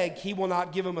an egg, he will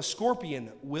not give him a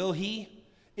scorpion, will he?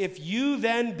 If you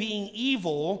then, being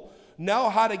evil, know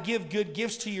how to give good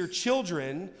gifts to your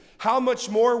children, how much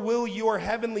more will your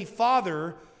heavenly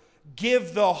Father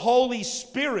give the Holy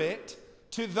Spirit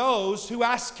to those who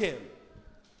ask him?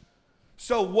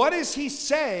 So what does he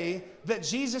say that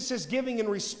Jesus is giving in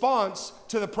response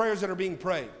to the prayers that are being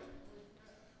prayed?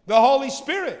 The Holy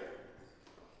Spirit.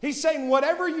 He's saying,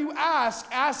 whatever you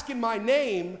ask in my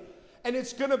name, and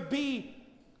it's going to be,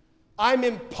 I'm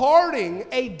imparting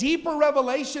a deeper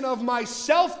revelation of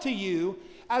myself to you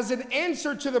as an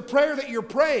answer to the prayer that you're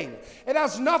praying. It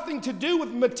has nothing to do with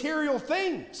material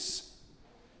things.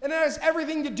 And it has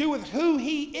everything to do with who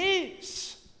he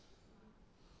is.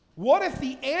 What if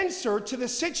the answer to the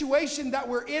situation that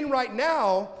we're in right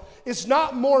now is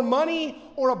not more money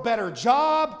or a better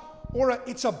job, or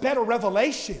it's a better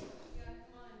revelation?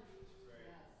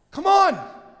 Come on.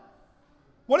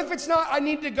 What if it's not, I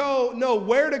need to know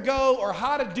where to go or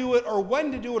how to do it or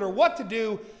when to do it or what to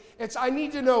do? It's, I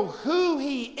need to know who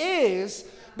he is,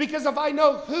 because if I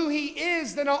know who he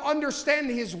is, then I'll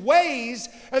understand his ways,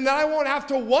 and then I won't have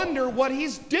to wonder what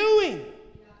he's doing.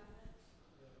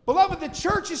 Beloved, the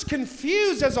church is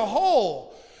confused as a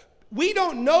whole. We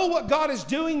don't know what God is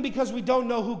doing because we don't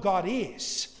know who God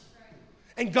is.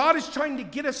 And God is trying to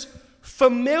get us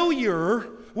familiar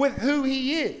with who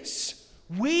he is.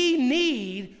 We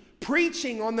need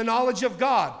preaching on the knowledge of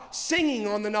God, singing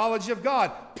on the knowledge of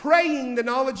God, praying the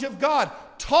knowledge of God,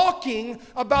 talking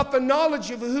about the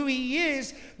knowledge of who He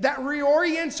is that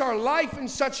reorients our life in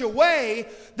such a way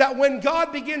that when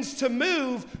God begins to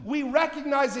move, we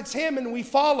recognize it's Him and we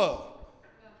follow.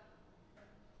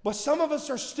 But some of us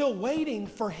are still waiting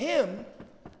for Him.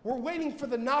 We're waiting for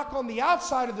the knock on the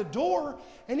outside of the door,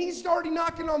 and He's already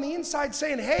knocking on the inside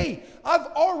saying, hey, I've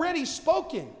already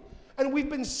spoken. And we've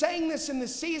been saying this in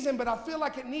this season, but I feel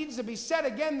like it needs to be said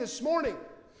again this morning,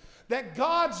 that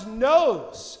God's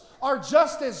no's are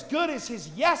just as good as His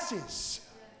yeses.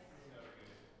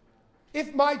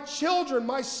 If my children,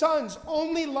 my sons,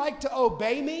 only like to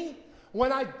obey me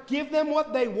when I give them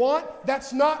what they want,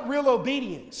 that's not real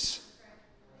obedience.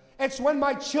 It's when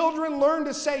my children learn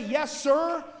to say yes,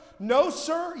 sir, no,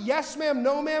 sir, yes, ma'am,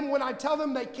 no, ma'am, when I tell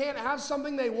them they can't have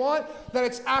something they want, that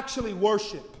it's actually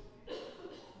worship. And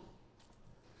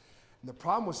the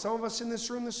problem with some of us in this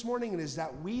room this morning is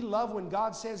that we love when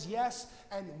God says yes,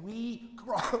 and we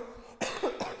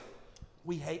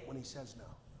hate when He says no.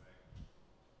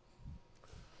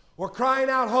 We're crying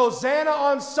out, Hosanna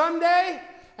on Sunday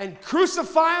and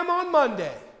crucify Him on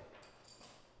Monday.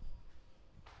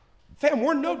 Fam,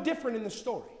 we're no different in the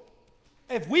story.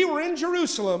 If we were in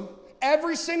Jerusalem,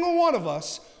 every single one of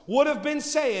us would have been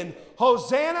saying,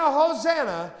 Hosanna,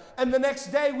 Hosanna, and the next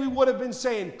day we would have been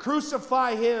saying,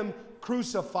 crucify Him,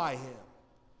 crucify Him.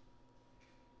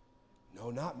 No,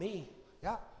 not me.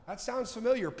 Yeah, that sounds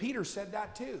familiar. Peter said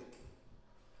that too.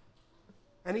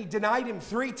 And he denied Him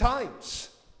 3 times.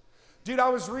 Dude, I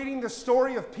was reading the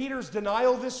story of Peter's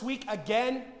denial this week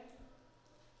again.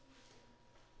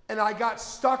 And I got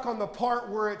stuck on the part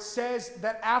where it says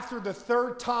that after the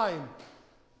 3rd time,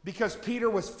 because Peter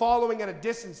was following at a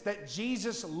distance, that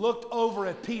Jesus looked over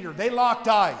at Peter. They locked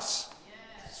eyes.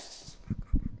 Yes.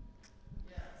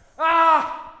 Yes.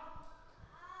 Ah!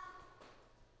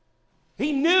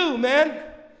 He knew, man.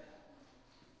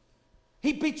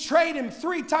 He betrayed Him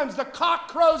 3 times. The cock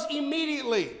crows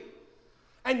immediately.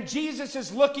 And Jesus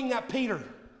is looking at Peter.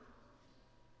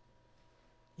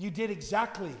 You did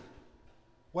exactly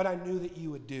what I knew that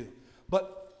you would do.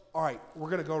 But, all right, we're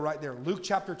going to go right there. Luke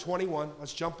chapter 21.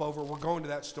 Let's jump over. We're going to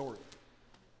that story.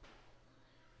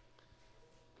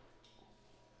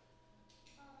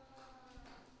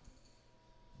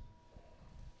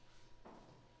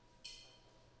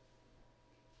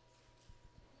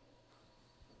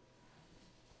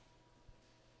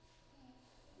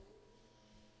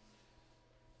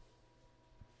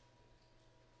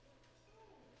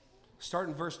 Start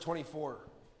in verse 24.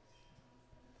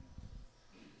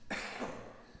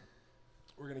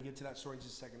 We're going to get to that story in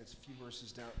just a second. It's a few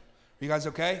verses down. Are you guys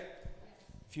okay?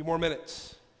 A few more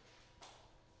minutes.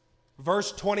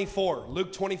 Verse 24.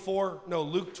 Luke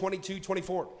 22,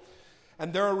 24.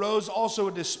 And there arose also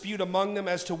a dispute among them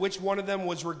as to which one of them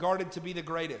was regarded to be the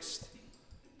greatest.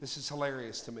 This is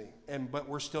hilarious to me. But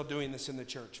we're still doing this in the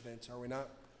church, Vince, are we not?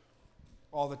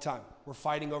 All the time. We're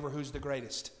fighting over who's the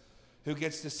greatest. Who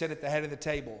gets to sit at the head of the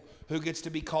table? Who gets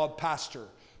to be called pastor?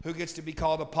 Who gets to be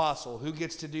called apostle? Who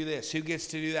gets to do this? Who gets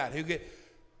to do that?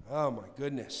 Oh my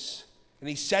goodness. And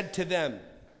he said to them,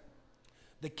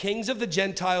 the kings of the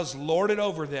Gentiles lord it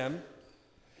over them,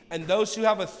 and those who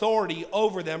have authority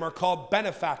over them are called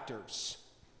benefactors.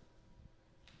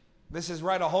 This is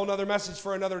a whole nother message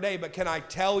for another day, but can I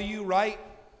tell you,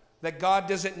 that God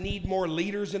doesn't need more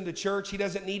leaders in the church. He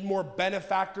doesn't need more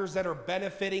benefactors that are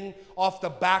benefiting off the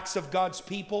backs of God's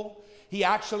people. He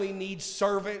actually needs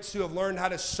servants who have learned how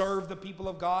to serve the people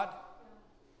of God.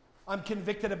 I'm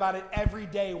convicted about it every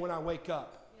day when I wake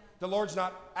up. The Lord's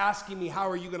not asking me, how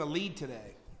are you going to lead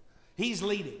today? He's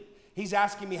leading. He's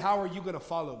asking me, how are you going to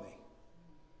follow me?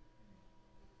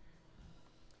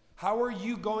 How are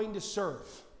you going to serve?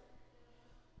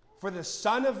 For the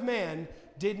Son of Man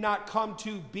did not come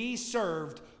to be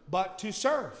served, but to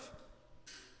serve.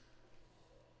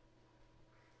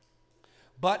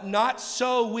 But not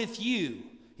so with you.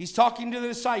 He's talking to the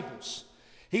disciples.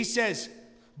 He says,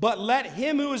 but let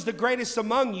him who is the greatest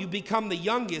among you become the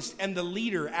youngest, and the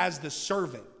leader as the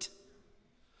servant.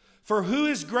 For who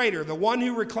is greater, the one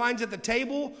who reclines at the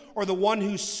table or the one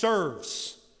who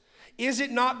serves? Is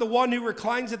it not the one who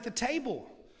reclines at the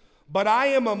table? But I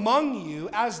am among you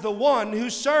as the one who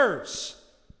serves.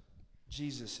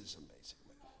 Jesus is amazing,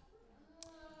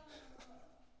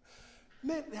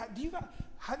 man. Man,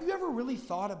 have you ever really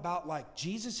thought about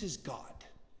Jesus is God?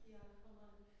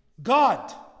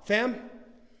 God, fam.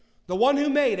 The one who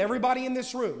made everybody in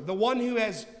this room. The one who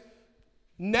has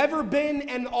never been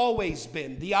and always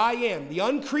been. The I am. The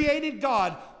uncreated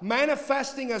God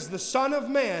manifesting as the Son of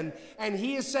Man. And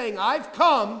he is saying, I've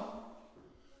come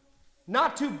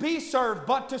not to be served,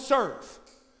 but to serve.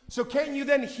 So can't you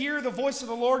then hear the voice of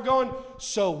the Lord going,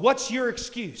 so what's your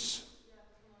excuse?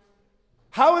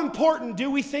 How important do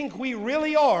we think we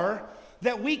really are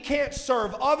that we can't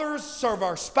serve others, serve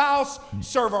our spouse,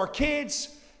 serve our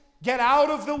kids? Get out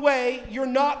of the way. You're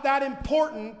not that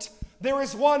important. There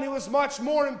is one who is much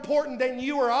more important than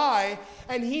you or I,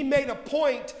 and he made a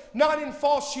point, not in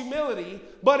false humility,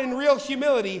 but in real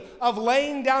humility, of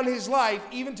laying down his life,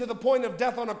 even to the point of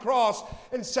death on a cross,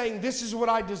 and saying, this is what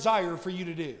I desire for you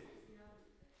to do.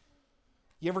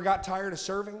 You ever got tired of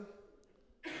serving?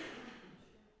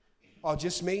 Oh,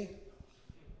 just me?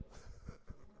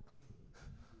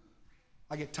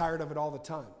 I get tired of it all the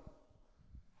time.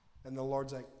 And the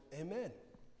Lord's like, amen.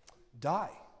 Die.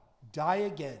 Die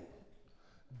again.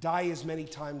 Die as many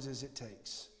times as it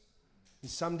takes.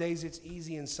 And some days it's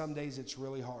easy and some days it's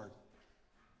really hard.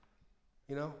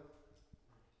 You know?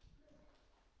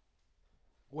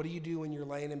 What do you do when you're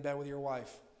laying in bed with your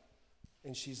wife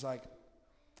and she's like,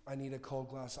 I need a cold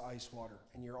glass of ice water,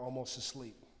 and you're almost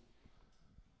asleep?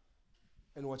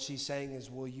 And what she's saying is,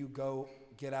 will you go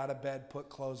get out of bed, put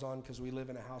clothes on, because we live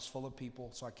in a house full of people,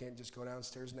 so I can't just go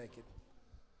downstairs naked.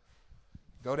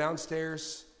 Go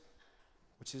downstairs,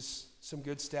 which is some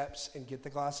good steps, and get the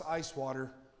glass of ice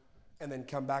water, and then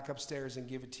come back upstairs and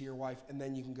give it to your wife, and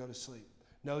then you can go to sleep.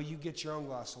 No, you get your own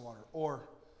glass of water. Or,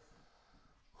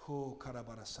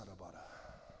 karabara sarabara.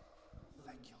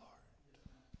 Thank you, Lord.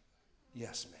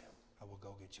 Yes, ma'am, I will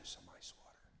go get you some ice water.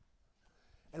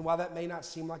 And while that may not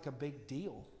seem like a big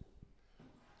deal,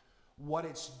 what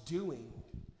it's doing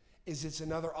is it's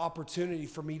another opportunity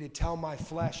for me to tell my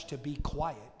flesh to be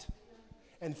quiet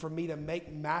and for me to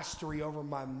make mastery over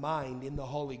my mind in the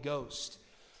Holy Ghost.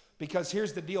 Because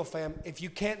here's the deal, fam. If you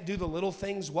can't do the little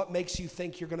things, what makes you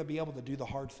think you're going to be able to do the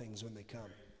hard things when they come?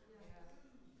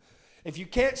 If you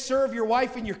can't serve your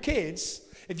wife and your kids,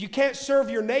 if you can't serve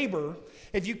your neighbor,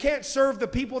 if you can't serve the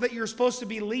people that you're supposed to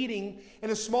be leading in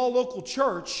a small local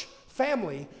church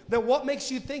family, then what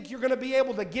makes you think you're going to be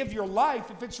able to give your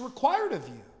life if it's required of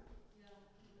you?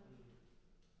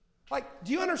 Like,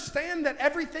 do you understand that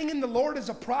everything in the Lord is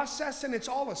a process and it's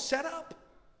all a setup?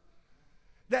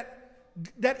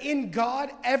 That in God,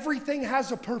 everything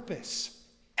has a purpose.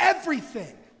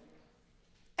 Everything.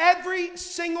 Every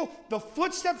single, the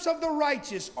footsteps of the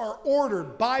righteous are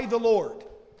ordered by the Lord.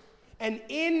 And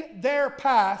in their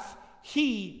path,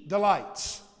 He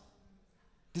delights.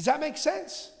 Does that make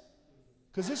sense?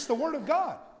 Because it's the Word of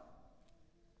God.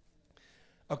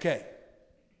 Okay.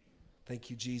 Thank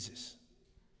you, Jesus.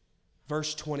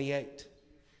 Verse 28.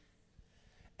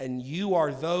 And you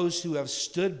are those who have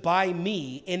stood by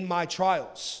me in my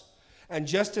trials. And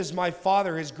just as my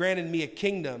Father has granted me a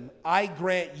kingdom, I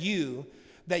grant you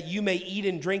that you may eat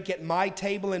and drink at my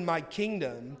table in my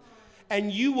kingdom,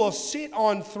 and you will sit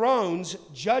on thrones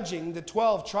judging the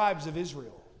 12 tribes of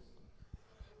Israel.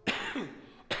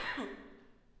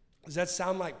 Does that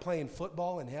sound like playing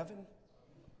football in heaven?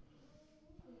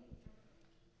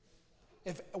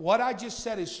 If what I just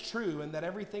said is true and that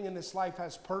everything in this life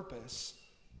has purpose,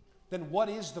 then what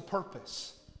is the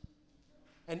purpose?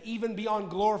 And even beyond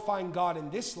glorifying God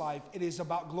in this life, it is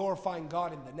about glorifying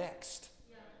God in the next.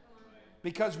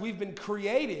 Because we've been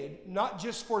created not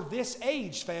just for this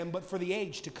age, fam, but for the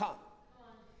age to come.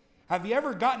 Have you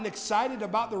ever gotten excited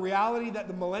about the reality that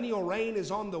the millennial reign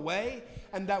is on the way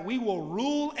and that we will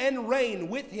rule and reign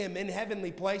with Him in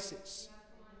heavenly places?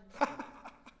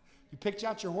 You picked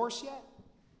out your horse yet?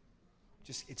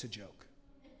 It's a joke.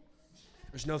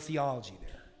 There's no theology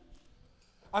there.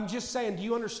 I'm just saying, do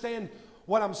you understand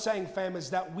what I'm saying, fam,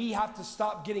 is that we have to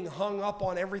stop getting hung up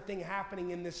on everything happening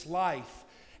in this life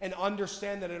and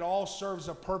understand that it all serves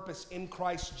a purpose in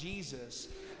Christ Jesus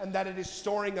and that it is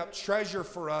storing up treasure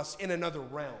for us in another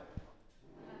realm.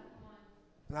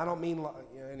 And I don't mean,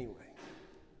 anyway,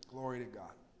 glory to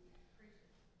God.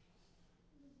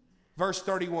 Verse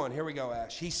 31, here we go,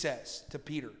 Ash. He says to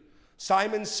Peter,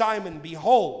 Simon, Simon,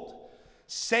 behold,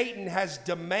 Satan has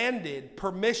demanded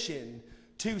permission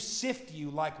to sift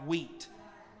you like wheat.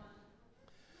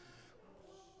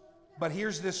 But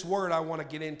here's this word I want to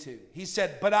get into. He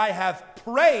said, but I have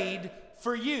prayed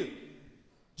for you.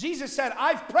 Jesus said,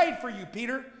 I've prayed for you,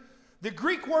 Peter. The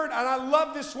Greek word, and I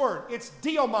love this word, it's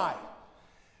diomai.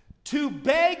 To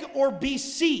beg or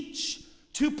beseech,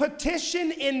 to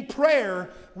petition in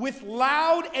prayer with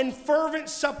loud and fervent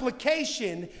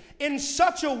supplication in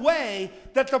such a way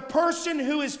that the person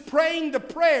who is praying the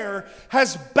prayer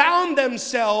has bound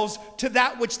themselves to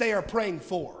that which they are praying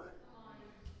for.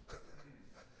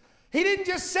 He didn't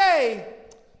just say,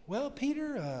 well,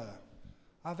 Peter,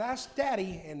 I've asked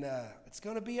Daddy, and it's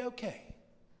going to be okay.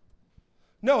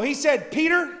 No, he said,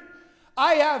 Peter,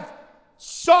 I have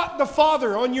sought the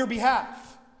Father on your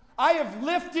behalf. I have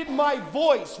lifted my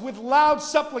voice with loud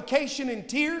supplication and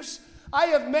tears. I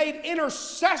have made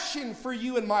intercession for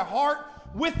you in my heart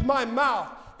with my mouth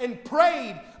and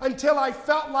prayed until I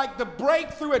felt like the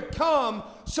breakthrough had come,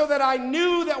 so that I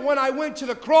knew that when I went to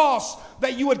the cross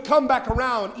that you would come back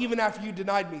around even after you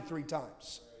denied me 3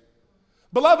 times.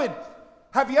 Beloved,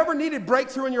 have you ever needed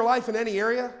breakthrough in your life in any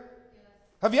area?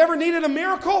 Have you ever needed a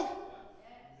miracle?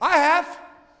 I have.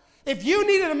 If you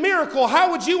needed a miracle,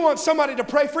 how would you want somebody to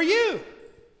pray for you?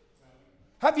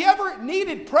 Have you ever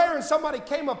needed prayer and somebody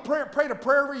came up, prayed a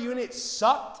prayer over you and it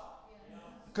sucked?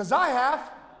 Because I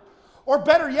have. Or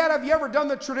better yet, have you ever done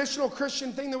the traditional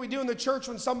Christian thing that we do in the church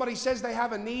when somebody says they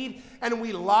have a need and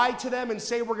we lie to them and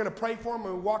say we're going to pray for them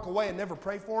and we walk away and never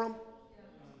pray for them?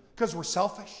 Because we're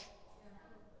selfish?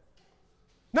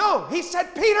 No, he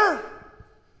said, Peter,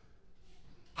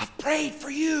 I've prayed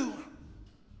for you.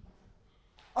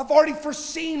 I've already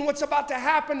foreseen what's about to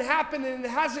happen, and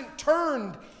it hasn't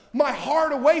turned my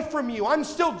heart away from you. I'm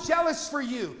still jealous for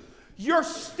you. You're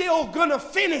still going to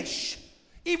finish.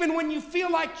 Even when you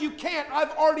feel like you can't,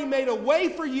 I've already made a way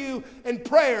for you in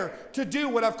prayer to do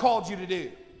what I've called you to do.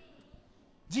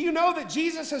 Do you know that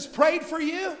Jesus has prayed for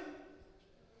you?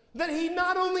 That he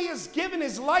not only has given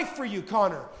his life for you,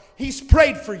 Connor, he's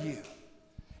prayed for you.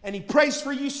 And he prays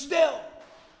for you still.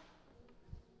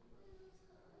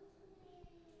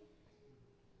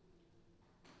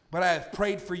 But I have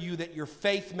prayed for you that your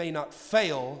faith may not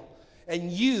fail,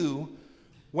 and you,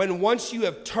 when once you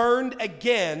have turned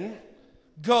again,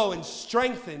 go and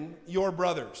strengthen your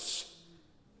brothers.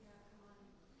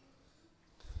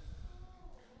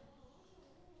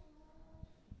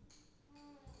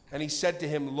 And he said to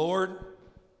him, Lord,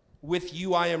 with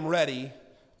you I am ready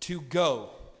to go,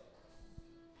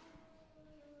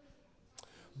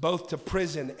 both to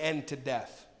prison and to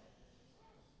death.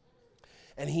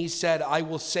 And he said, I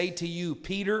will say to you,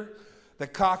 Peter, the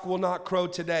cock will not crow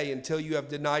today until you have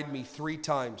denied me 3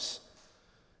 times,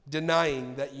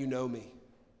 denying that you know me.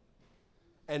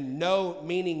 And know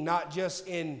meaning not just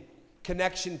in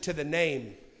connection to the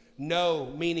name.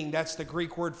 Know meaning that's the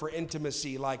Greek word for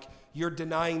intimacy. Like you're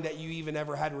denying that you even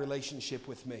ever had a relationship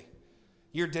with me.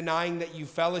 You're denying that you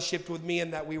fellowshiped with me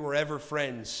and that we were ever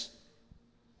friends.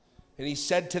 And he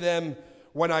said to them,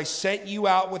 when I sent you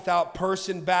out without purse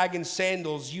and bag and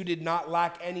sandals, you did not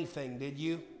lack anything, did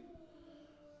you?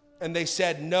 And they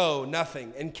said, no,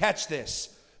 nothing. And catch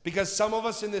this, because some of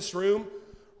us in this room,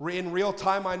 in real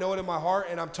time, I know it in my heart,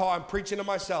 and I'm preaching to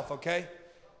myself, okay?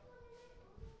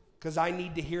 Because I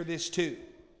need to hear this too.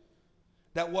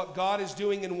 That what God is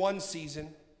doing in one season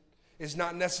is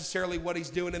not necessarily what he's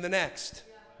doing in the next.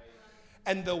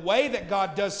 And the way that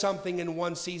God does something in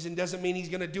one season doesn't mean he's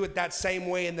going to do it that same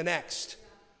way in the next.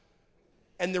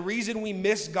 And the reason we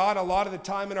miss God a lot of the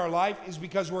time in our life is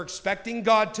because we're expecting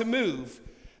God to move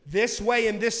this way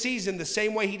in this season the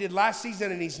same way he did last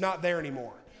season, and he's not there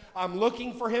anymore. I'm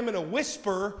looking for him in a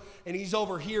whisper, and he's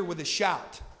over here with a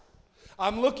shout.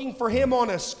 I'm looking for him on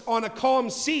a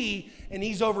calm sea, and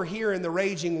he's over here in the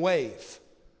raging wave.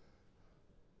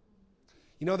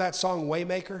 You know that song,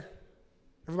 Waymaker?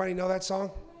 Everybody know that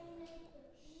song?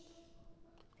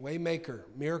 Waymaker,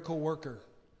 miracle worker.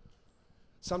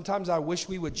 Sometimes I wish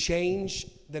we would change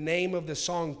the name of the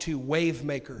song to Wave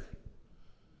Maker,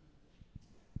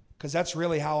 because that's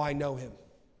really how I know him.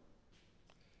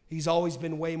 He's always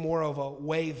been way more of a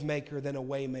wave maker than a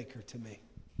way maker to me.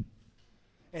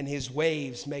 And his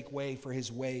waves make way for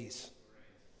his ways.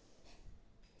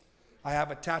 I have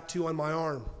a tattoo on my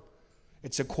arm.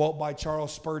 It's a quote by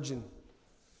Charles Spurgeon.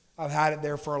 I've had it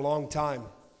there for a long time.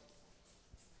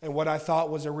 And what I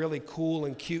thought was a really cool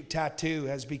and cute tattoo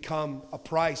has become a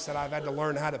price that I've had to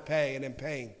learn how to pay, and am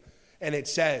paying. And it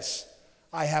says,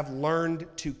 I have learned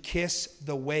to kiss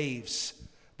the waves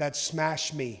that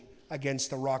smash me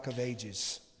against the rock of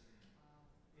ages.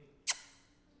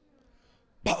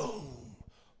 Boom,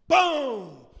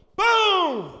 boom,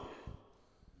 boom.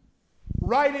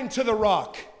 Right into the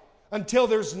rock until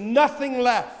there's nothing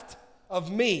left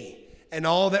of me, and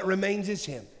all that remains is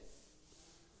him.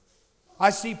 I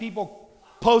see people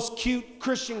post cute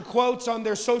Christian quotes on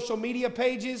their social media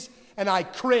pages, and I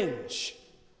cringe.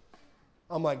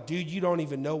 I'm like, dude, you don't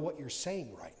even know what you're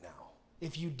saying right now.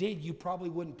 If you did, you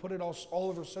probably wouldn't put it all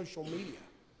over social media.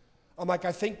 I'm like,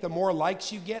 I think the more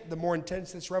likes you get, the more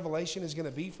intense this revelation is going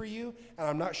to be for you, and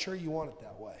I'm not sure you want it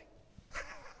that way.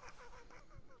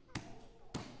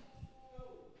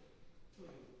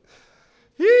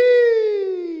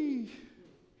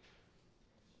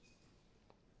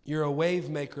 You're a wave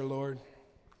maker, Lord,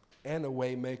 and a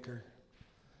way maker.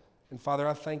 And Father,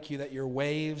 I thank you that your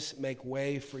waves make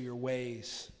way for your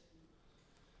ways.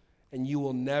 And you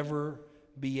will never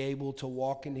be able to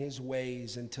walk in his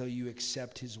ways until you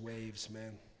accept his waves,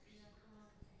 man.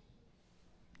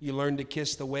 You learn to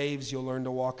kiss the waves, you'll learn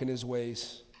to walk in his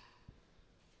ways.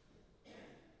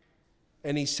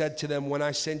 And he said to them, when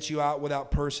I sent you out without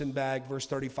purse and bag, verse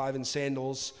 35, and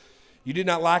sandals, you did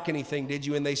not lack anything, did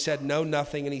you? And they said, no,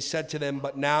 nothing. And he said to them,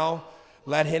 but now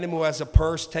let him who has a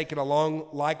purse take it along,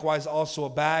 likewise also a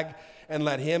bag, and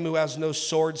let him who has no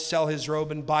sword sell his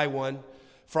robe and buy one.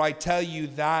 For I tell you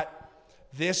that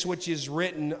this which is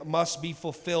written must be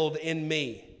fulfilled in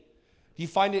me. Do you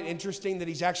find it interesting that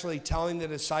he's actually telling the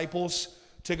disciples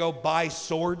to go buy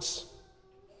swords?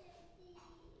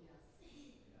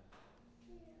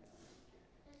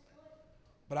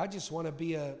 But I just want to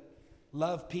be a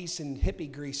love, peace, and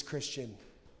hippie grease Christian.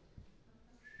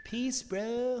 Peace,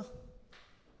 bro.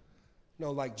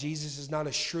 No, like Jesus is not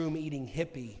a shroom-eating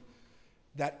hippie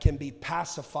that can be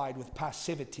pacified with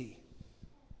passivity.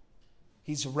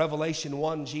 He's a Revelation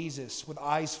 1 Jesus with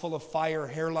eyes full of fire,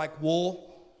 hair like wool.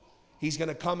 He's going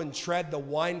to come and tread the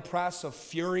winepress of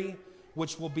fury,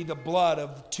 which will be the blood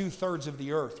of 2/3 of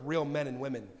the earth, real men and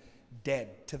women,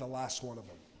 dead to the last one of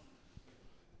them.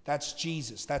 That's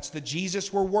Jesus. That's the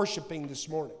Jesus we're worshiping this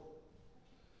morning.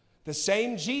 The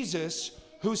same Jesus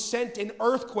who sent an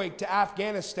earthquake to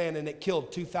Afghanistan and it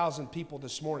killed 2,000 people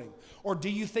this morning. Or do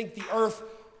you think the earth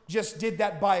just did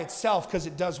that by itself because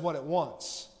it does what it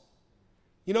wants?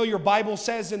 You know, your Bible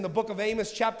says in the book of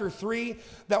Amos chapter 3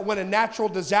 that when a natural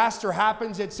disaster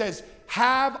happens, it says,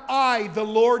 have I, the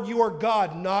Lord your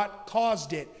God, not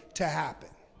caused it to happen?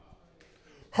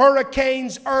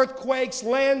 Hurricanes, earthquakes,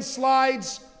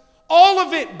 landslides, all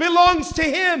of it belongs to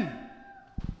him.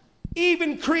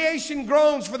 Even creation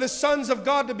groans for the sons of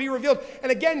God to be revealed.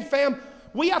 And again, fam,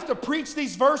 we have to preach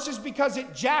these verses because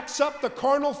it jacks up the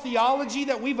carnal theology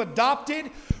that we've adopted,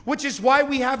 which is why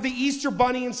we have the Easter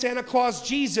Bunny and Santa Claus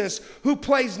Jesus who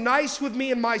plays nice with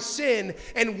me in my sin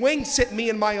and winks at me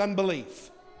in my unbelief.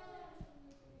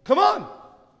 Come on.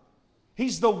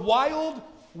 He's the wild,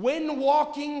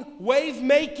 wind-walking,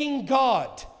 wave-making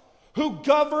God who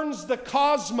governs the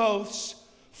cosmos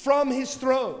from his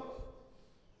throne.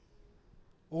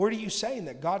 What are you saying?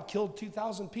 That God killed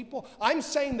 2,000 people? I'm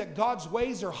saying that God's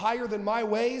ways are higher than my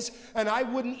ways, and I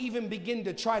wouldn't even begin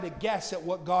to try to guess at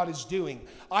what God is doing.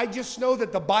 I just know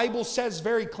that the Bible says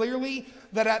very clearly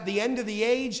that at the end of the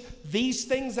age, these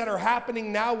things that are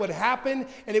happening now would happen,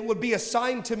 and it would be a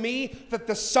sign to me that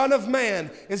the Son of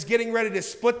Man is getting ready to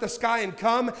split the sky and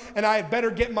come, and I had better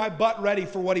get my butt ready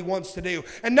for what he wants to do.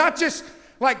 And not just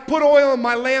like put oil in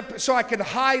my lamp so I could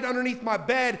hide underneath my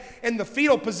bed in the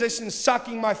fetal position,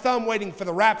 sucking my thumb, waiting for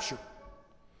the rapture.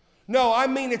 No, I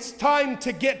mean it's time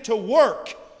to get to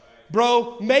work,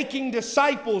 bro. Making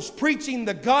disciples, preaching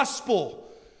the gospel,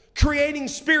 creating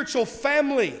spiritual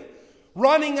family,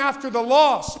 running after the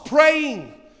lost,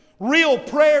 praying real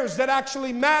prayers that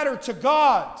actually matter to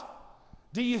God.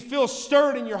 Do you feel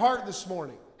stirred in your heart this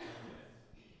morning?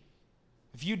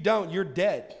 If you don't, you're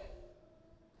dead.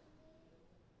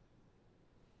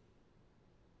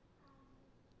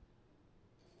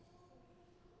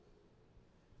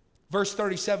 Verse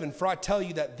 37, for I tell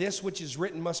you that this which is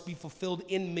written must be fulfilled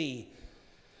in me.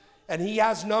 And he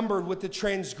has numbered with the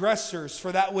transgressors,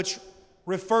 for that which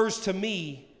refers to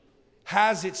me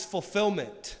has its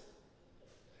fulfillment.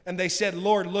 And they said,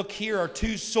 Lord, look, here are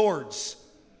 2 swords.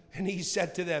 And he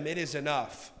said to them, it is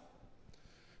enough.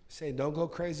 Say, don't go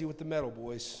crazy with the metal,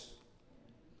 boys.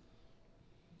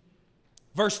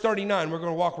 Verse 39, we're going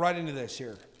to walk right into this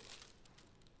here.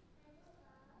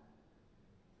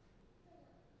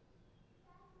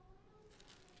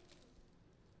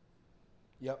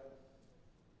 Yep.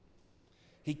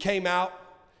 He came out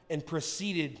and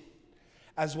proceeded,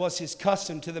 as was his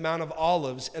custom, to the Mount of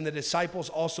Olives, and the disciples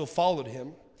also followed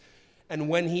him. And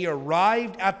when he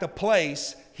arrived at the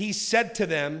place, he said to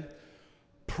them,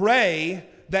 pray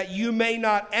that you may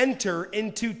not enter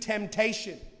into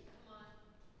temptation.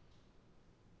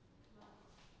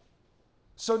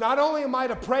 So not only am I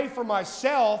to pray for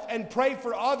myself and pray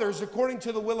for others according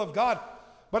to the will of God,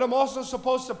 but I'm also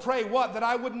supposed to pray what? That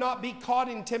I would not be caught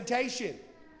in temptation.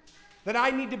 That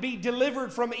I need to be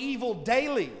delivered from evil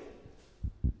daily.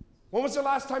 When was the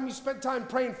last time you spent time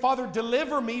praying, Father,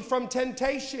 deliver me from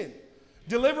temptation?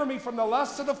 Deliver me from the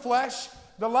lust of the flesh,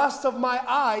 the lust of my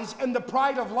eyes, and the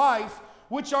pride of life,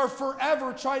 which are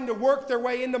forever trying to work their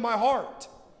way into my heart.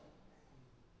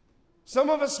 Some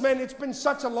of us, man, it's been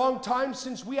such a long time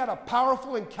since we had a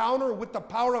powerful encounter with the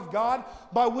power of God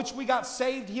by which we got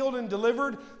saved, healed, and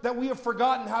delivered that we have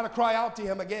forgotten how to cry out to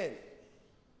him again.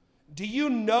 Do you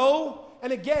know?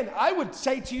 And again, I would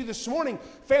say to you this morning,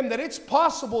 fam, that it's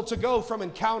possible to go from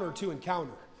encounter to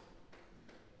encounter.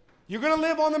 You're going to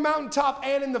live on the mountaintop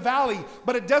and in the valley,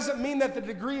 but it doesn't mean that the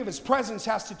degree of his presence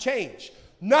has to change.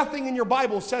 Nothing in your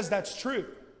Bible says that's true.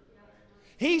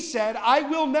 He said, I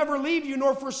will never leave you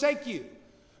nor forsake you.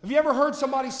 Have you ever heard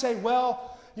somebody say,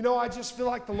 well, you know, I just feel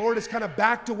like the Lord has kind of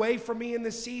backed away from me in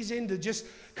this season to just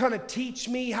kind of teach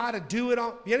me how to do it.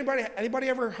 Anybody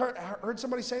ever heard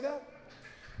somebody say that?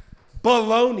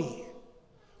 Baloney.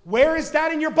 Where is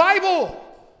that in your Bible?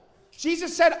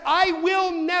 Jesus said, I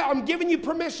will never, I'm giving you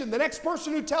permission. The next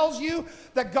person who tells you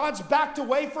that God's backed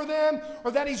away for them,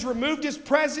 or that he's removed his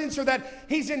presence, or that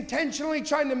he's intentionally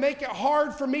trying to make it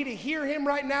hard for me to hear him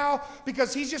right now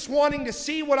because he's just wanting to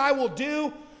see what I will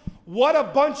do, what a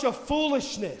bunch of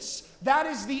foolishness. That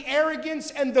is the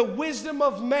arrogance and the wisdom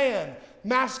of man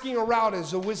masking around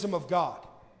as the wisdom of God.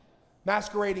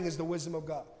 Masquerading as the wisdom of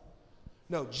God.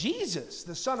 No, Jesus,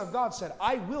 the Son of God, said,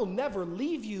 I will never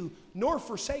leave you nor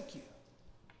forsake you.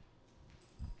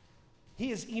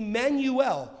 He is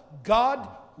Emmanuel, God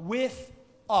with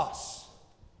us.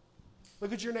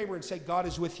 Look at your neighbor and say, God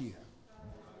is with you.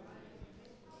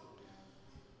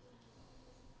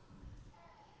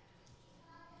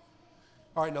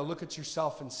 All right, now look at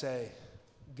yourself and say,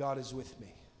 God is with me.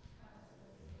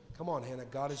 Come on, Hannah,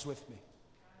 God is with me.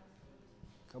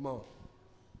 Come on.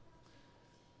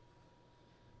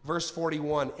 Verse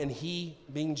 41, and he,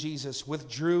 being Jesus,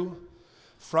 withdrew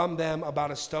from them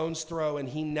about a stone's throw, and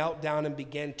he knelt down and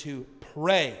began to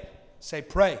pray. Say,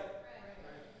 pray.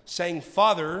 Saying,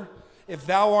 Father, if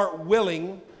thou art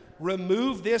willing,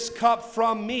 remove this cup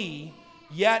from me,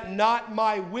 yet not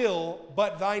my will,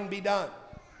 but thine be done.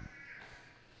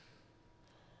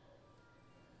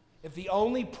 If the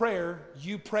only prayer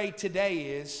you pray today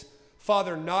is,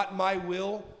 Father, not my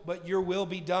will, but your will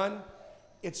be done,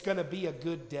 it's going to be a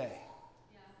good day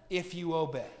if you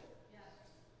obey.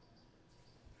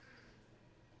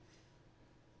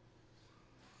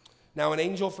 Now an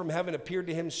angel from heaven appeared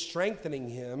to him, strengthening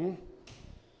him.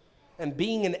 And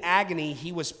being in agony,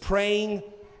 he was praying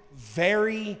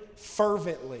very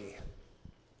fervently.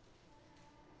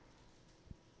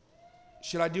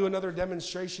 Should I do another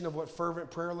demonstration of what fervent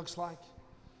prayer looks like?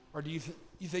 Or do you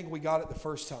think we got it the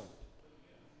first time?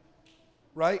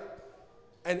 Right?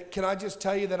 And can I just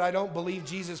tell you that I don't believe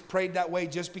Jesus prayed that way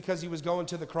just because he was going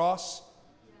to the cross?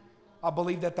 I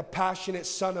believe that the passionate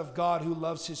Son of God who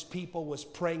loves his people was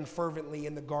praying fervently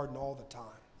in the garden all the time.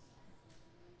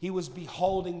 He was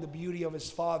beholding the beauty of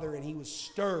his Father, and he was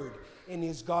stirred in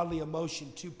his godly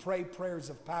emotion to pray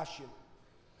prayers of passion.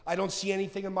 I don't see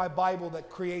anything in my Bible that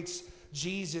creates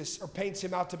Jesus or paints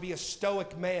him out to be a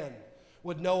stoic man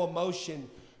with no emotion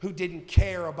who didn't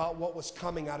care about what was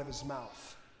coming out of his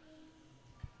mouth.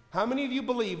 How many of you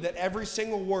believe that every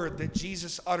single word that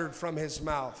Jesus uttered from his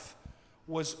mouth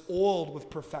was oiled with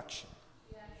perfection?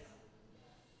 Yes.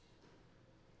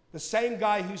 The same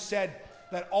guy who said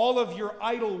that all of your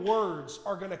idle words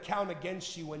are going to count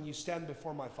against you when you stand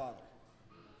before my Father.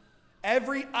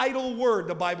 Every idle word,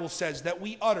 the Bible says, that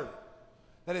we utter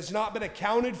that has not been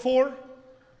accounted for,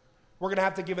 we're going to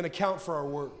have to give an account for our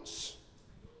words.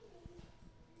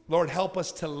 Lord, help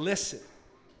us to listen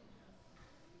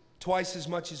twice as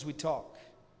much as we talk.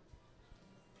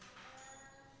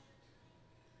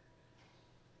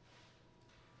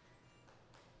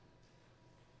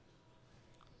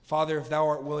 Father, if thou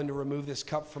art willing to remove this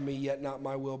cup from me, yet not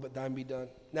my will, but thine be done.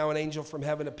 Now an angel from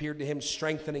heaven appeared to him,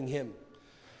 strengthening him.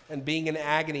 And being in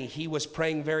agony, he was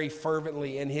praying very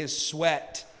fervently, and his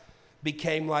sweat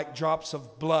became like drops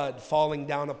of blood falling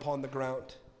down upon the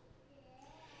ground.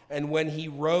 And when he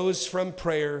rose from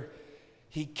prayer,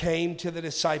 he came to the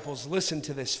disciples. Listen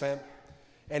to this, fam.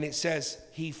 And it says,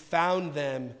 he found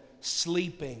them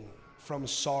sleeping from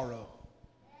sorrow.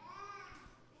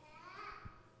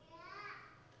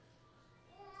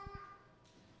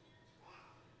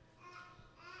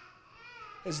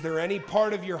 Is there any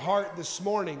part of your heart this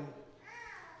morning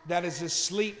that is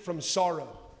asleep from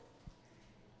sorrow?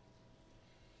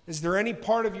 Is there any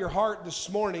part of your heart this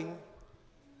morning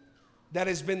that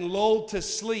has been lulled to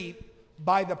sleep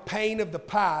by the pain of the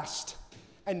past,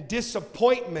 and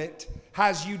disappointment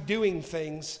has you doing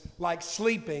things like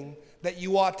sleeping that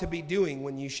you ought to be doing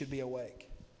when you should be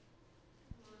awake?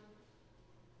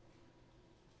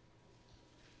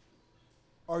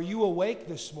 Are you awake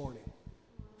this morning?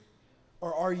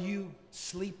 Or are you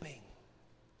sleeping?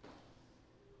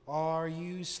 Are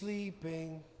you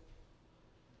sleeping?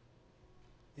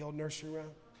 The old nursery rhyme.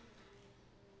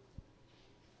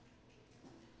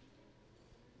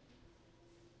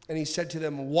 And he said to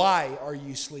them, why are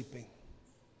you sleeping?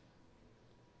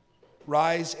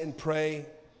 Rise and pray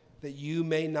that you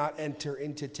may not enter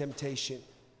into temptation.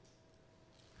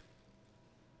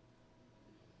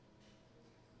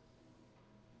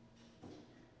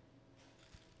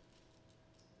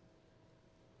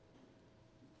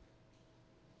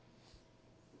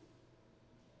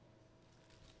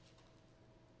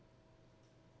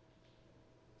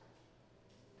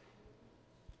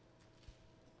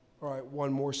 All right,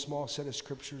 one more small set of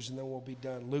scriptures and then we'll be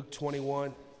done. Luke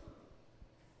 21.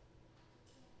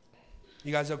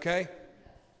 You guys okay?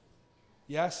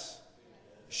 Yes?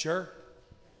 Sure?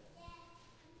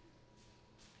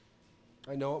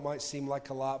 I know it might seem like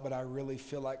a lot, but I really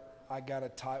feel like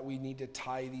we need to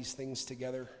tie these things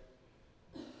together.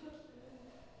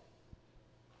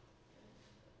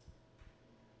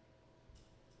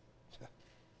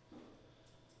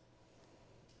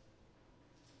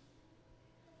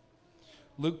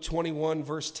 Luke 21,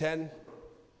 verse 10.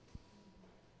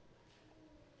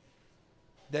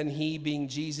 Then he, being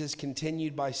Jesus,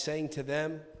 continued by saying to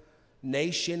them,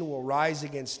 nation will rise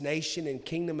against nation and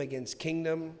kingdom against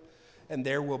kingdom, and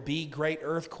there will be great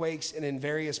earthquakes, and in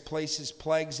various places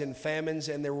plagues and famines,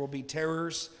 and there will be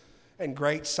terrors and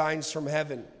great signs from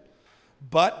heaven.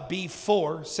 But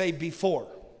before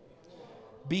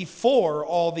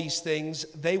all these things,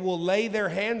 they will lay their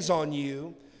hands on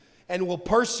you and will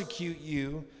persecute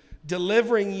you,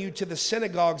 delivering you to the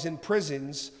synagogues and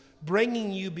prisons,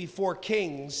 bringing you before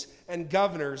kings and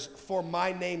governors for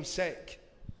my name's sake.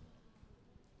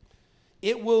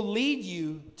 It will lead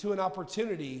you to an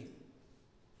opportunity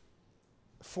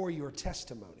for your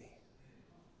testimony.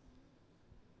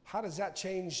 How does that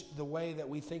change the way that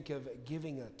we think of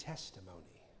giving a testimony?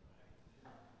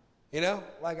 You know,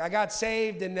 like I got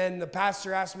saved and then the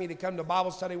pastor asked me to come to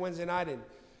Bible study Wednesday night and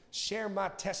share my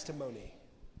testimony,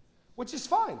 which is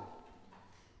fine.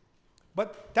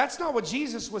 But that's not what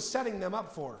Jesus was setting them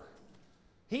up for.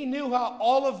 He knew how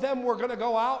all of them were going to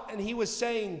go out, and he was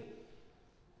saying,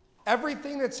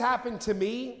 everything that's happened to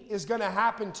me is going to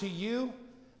happen to you,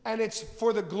 and it's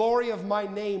for the glory of my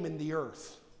name in the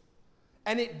earth.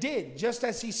 And it did, just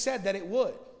as he said that it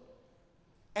would.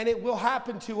 And it will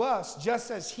happen to us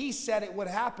just as he said it would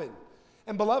happen.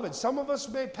 And beloved, some of us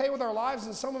may pay with our lives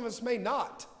and some of us may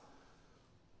not.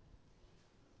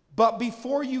 But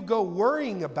before you go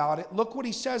worrying about it, look what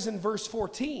he says in verse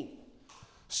 14.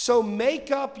 So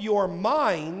make up your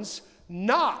minds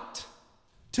not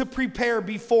to prepare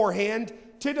beforehand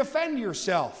to defend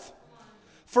yourself.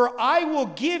 For I will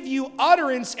give you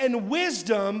utterance and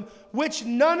wisdom which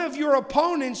none of your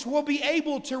opponents will be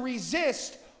able to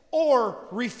resist or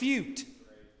refute.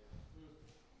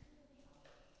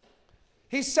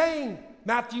 He's saying,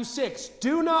 Matthew 6,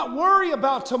 do not worry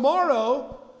about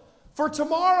tomorrow, for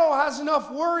tomorrow has enough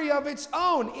worry of its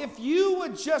own. If you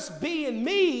would just be in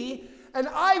me and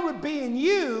I would be in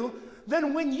you,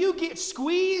 then when you get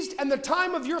squeezed and the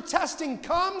time of your testing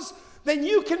comes, then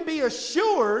you can be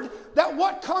assured that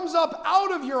what comes up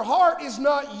out of your heart is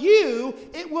not you,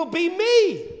 it will be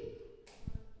me.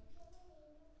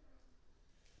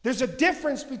 There's a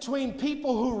difference between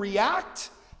people who react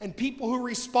and people who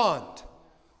respond.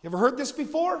 You ever heard this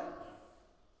before?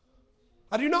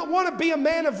 I do not want to be a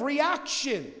man of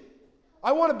reaction.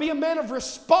 I want to be a man of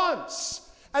response.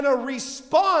 And a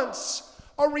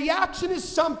reaction is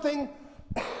something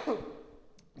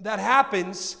that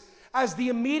happens as the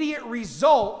immediate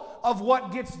result of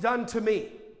what gets done to me,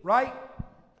 right?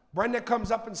 Brenda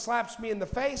comes up and slaps me in the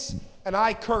face, and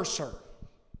I curse her.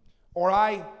 Or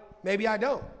maybe I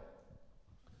don't.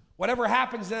 Whatever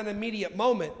happens in an immediate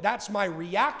moment, that's my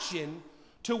reaction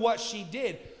to what she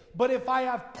did. But if I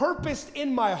have purposed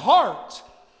in my heart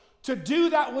to do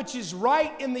that which is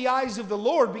right in the eyes of the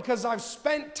Lord, because I've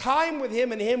spent time with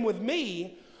him and him with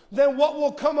me, then what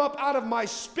will come up out of my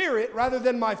spirit rather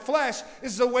than my flesh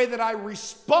is the way that I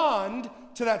respond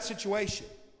to that situation.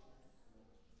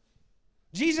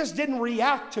 Jesus didn't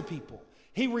react to people.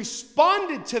 He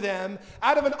responded to them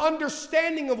out of an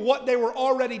understanding of what they were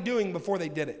already doing before they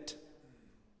did it.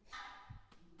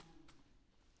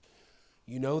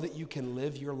 You know that you can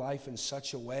live your life in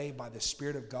such a way by the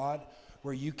Spirit of God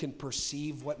where you can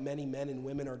perceive what many men and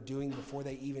women are doing before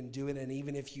they even do it. And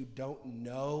even if you don't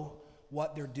know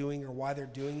what they're doing or why they're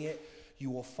doing it, you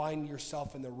will find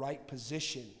yourself in the right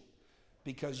position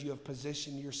because you have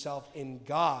positioned yourself in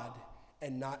God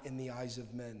and not in the eyes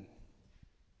of men.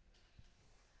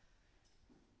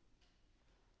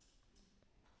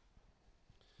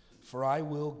 For I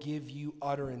will give you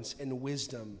utterance and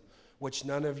wisdom which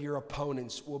none of your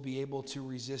opponents will be able to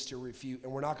resist or refute.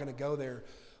 And we're not going to go there,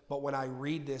 but when I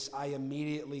read this, I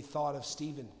immediately thought of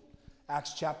Stephen.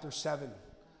 Acts chapter 7,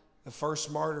 the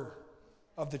first martyr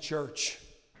of the church,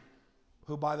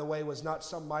 who, by the way, was not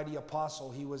some mighty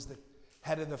apostle. He was the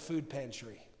head of the food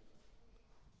pantry.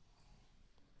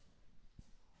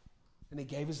 And he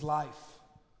gave his life.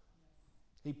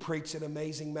 He preached an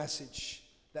amazing message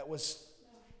that was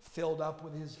filled up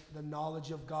with the knowledge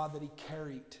of God that he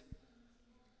carried.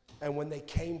 And when they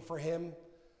came for him,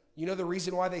 you know the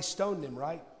reason why they stoned him,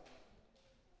 right?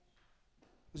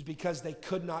 It was because they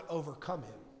could not overcome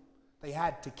him. They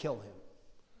had to kill him.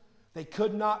 They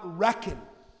could not reckon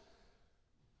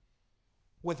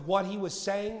with what he was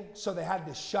saying, so they had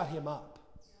to shut him up.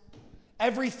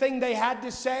 Everything they had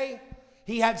to say,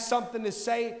 he had something to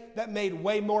say that made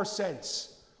way more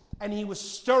sense. And he was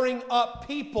stirring up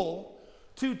people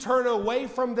to turn away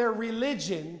from their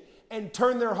religion and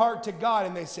turn their heart to God.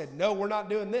 And they said, no, we're not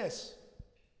doing this.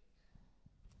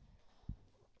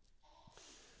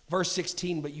 Verse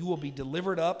 16, but you will be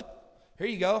delivered up. Here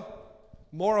you go.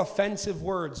 More offensive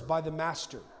words by the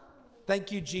master.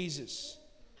 Thank you, Jesus.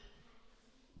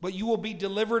 But you will be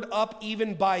delivered up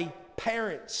even by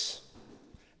parents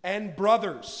and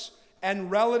brothers and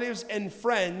relatives and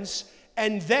friends,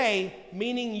 and they,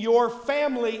 meaning your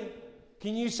family.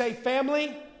 Can you say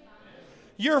family?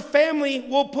 Your family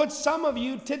will put some of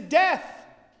you to death.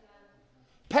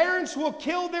 Parents will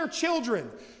kill their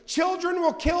children. Children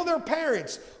will kill their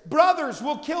parents. Brothers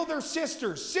will kill their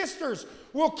sisters. Sisters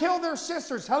will kill their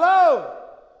sisters. Hello?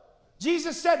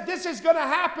 Jesus said this is going to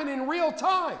happen in real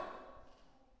time.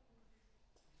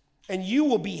 And you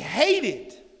will be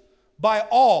hated by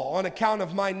all on account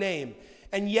of my name,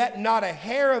 and yet not a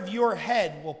hair of your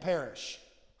head will perish.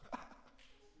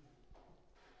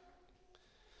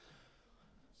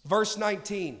 Verse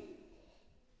 19.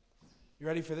 You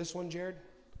ready for this one, Jared?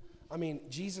 I mean,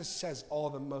 Jesus says all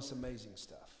the most amazing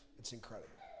stuff. It's incredible.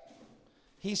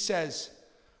 He says,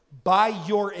 by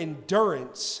your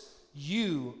endurance,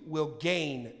 you will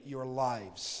gain your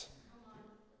lives.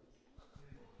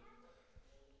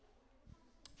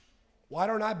 Why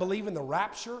don't I believe in the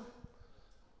rapture?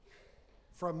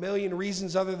 For a million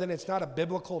reasons other than it's not a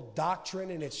biblical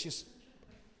doctrine and it's just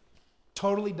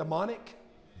totally demonic.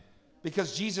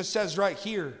 Because Jesus says right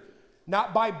here,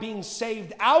 not by being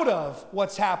saved out of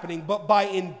what's happening, but by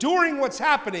enduring what's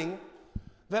happening,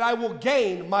 that I will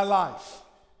gain my life.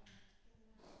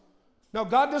 Now,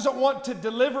 God doesn't want to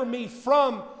deliver me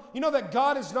from, you know that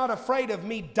God is not afraid of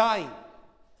me dying.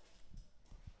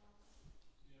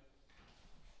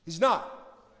 He's not.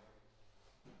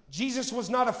 Jesus was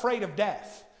not afraid of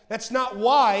death. That's not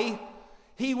why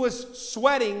he was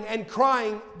sweating and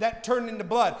crying that turned into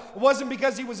blood. It wasn't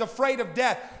because he was afraid of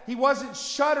death. He wasn't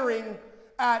shuddering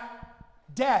at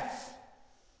death.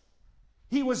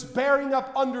 He was bearing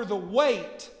up under the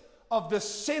weight of the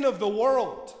sin of the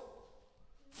world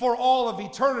for all of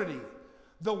eternity.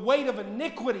 The weight of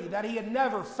iniquity that he had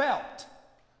never felt.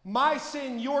 My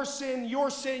sin, your sin, your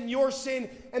sin, your sin,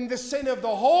 and the sin of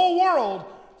the whole world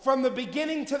from the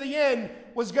beginning to the end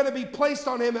was going to be placed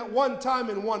on him at one time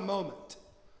in one moment.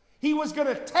 He was going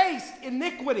to taste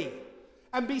iniquity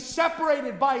and be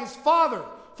separated by his Father,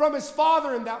 from his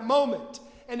Father in that moment.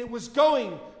 And it was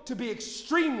going to be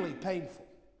extremely painful.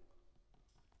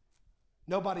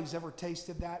 Nobody's ever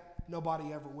tasted that.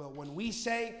 Nobody ever will. When we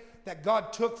say that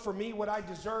God took for me what I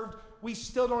deserved, we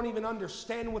still don't even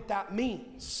understand what that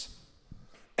means.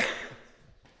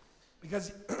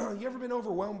 Because you ever been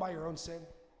overwhelmed by your own sin?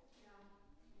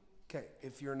 Okay,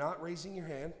 if you're not raising your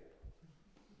hand,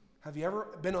 have you ever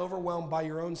been overwhelmed by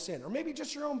your own sin? Or maybe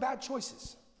just your own bad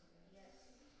choices?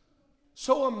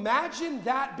 So imagine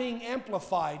that being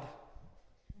amplified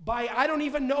by I don't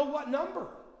even know what number.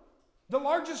 The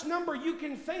largest number you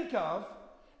can think of.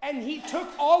 And he took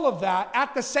all of that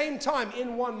at the same time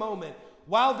in one moment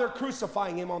while they're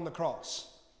crucifying him on the cross.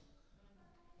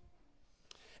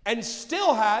 And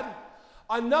still had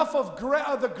enough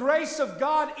of the grace of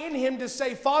God in him to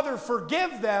say, Father,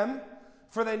 forgive them,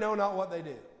 for they know not what they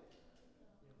do.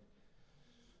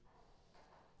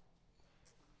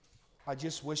 I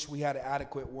just wish we had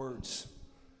adequate words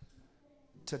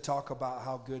to talk about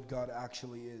how good God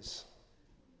actually is.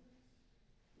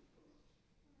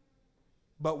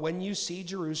 But when you see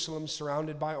Jerusalem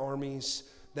surrounded by armies,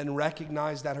 then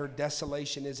recognize that her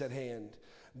desolation is at hand.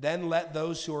 Then let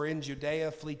those who are in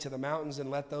Judea flee to the mountains, and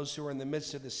let those who are in the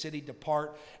midst of the city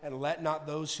depart, and let not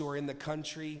those who are in the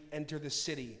country enter the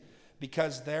city,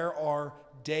 because there are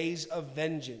days of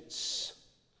vengeance.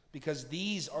 Because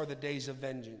these are the days of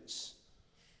vengeance,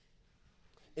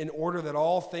 in order that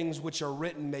all things which are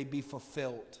written may be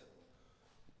fulfilled.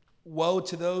 Woe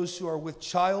to those who are with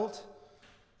child,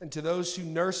 and to those who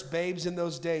nurse babes in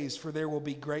those days, for there will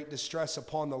be great distress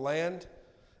upon the land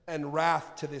and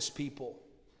wrath to this people.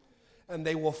 and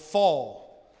they will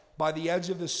fall by the edge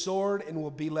of the sword and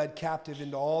will be led captive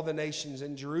into all the nations,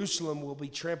 and Jerusalem will be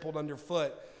trampled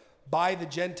underfoot by the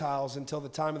Gentiles until the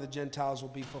time of the Gentiles will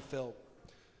be fulfilled.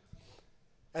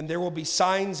 And there will be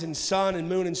signs in sun and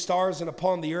moon and stars, and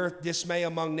upon the earth dismay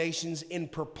among nations, in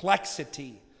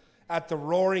perplexity at the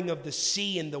roaring of the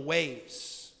sea and the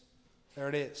waves. There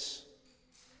it is.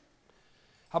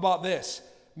 How about this?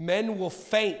 Men will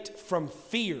faint from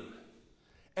fear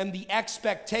and the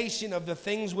expectation of the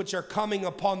things which are coming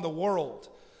upon the world.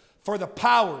 For the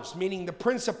powers, meaning the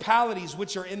principalities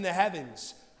which are in the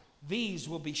heavens, these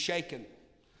will be shaken.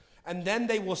 And then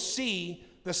they will see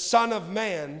the Son of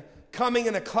Man coming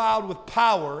in a cloud with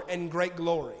power and great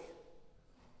glory.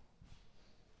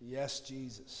 Yes,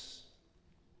 Jesus.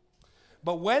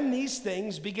 But when these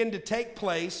things begin to take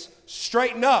place,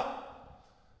 straighten up.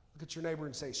 Look at your neighbor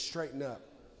and say, straighten up.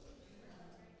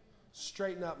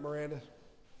 Straighten up, Miranda.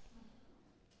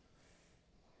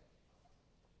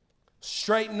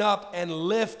 Straighten up and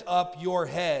lift up your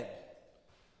head,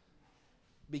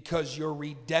 because your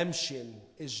redemption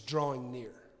is drawing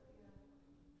near.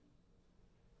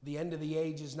 The end of the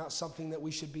age is not something that we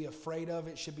should be afraid of.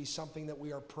 It should be something that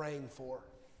we are praying for.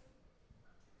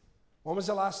 When was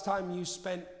the last time you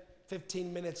spent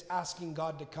 15 minutes asking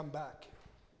God to come back?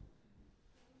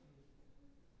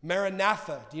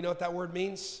 Maranatha, do you know what that word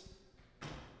means?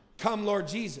 Come, Lord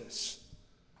Jesus.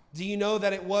 Do you know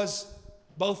that it was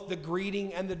both the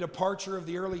greeting and the departure of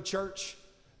the early church?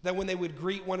 That when they would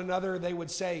greet one another, they would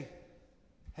say,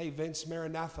 hey, Vince,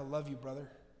 Maranatha, love you, brother.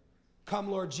 Come,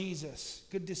 Lord Jesus,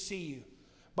 good to see you.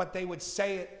 But they would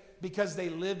say it because they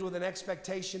lived with an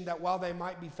expectation that while they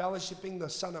might be fellowshipping, the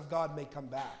Son of God may come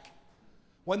back.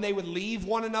 When they would leave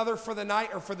one another for the night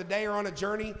or for the day or on a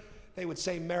journey, they would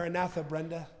say, Maranatha,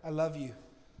 Brenda, I love you.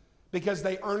 Because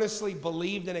they earnestly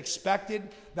believed and expected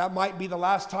that might be the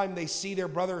last time they see their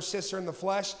brother or sister in the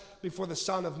flesh before the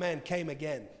Son of Man came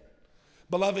again.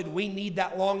 Beloved, we need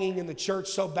that longing in the church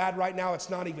so bad right now, it's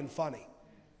not even funny.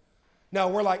 No,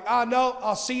 we're like, no,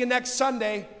 I'll see you next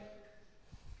Sunday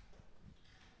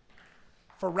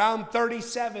for round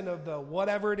 37 of the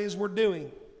whatever it is we're doing.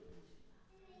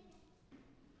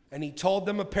 And he told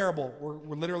them a parable.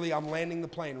 We're literally, I'm landing the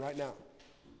plane right now.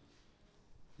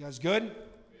 You guys good?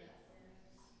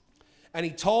 And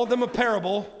he told them a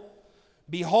parable.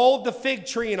 Behold the fig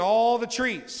tree and all the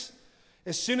trees.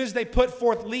 As soon as they put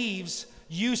forth leaves,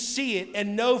 you see it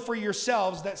and know for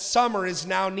yourselves that summer is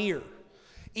now near.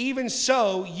 Even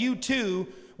so, you too,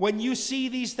 when you see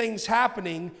these things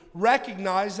happening,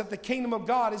 recognize that the kingdom of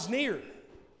God is near.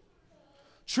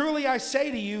 Truly I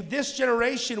say to you, this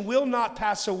generation will not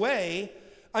pass away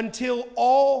until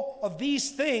all of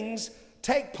these things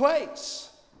take place.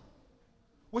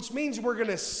 Which means we're going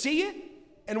to see it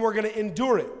and we're going to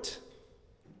endure it.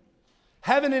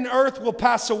 Heaven and earth will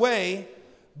pass away,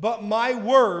 but my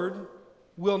word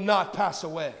will not pass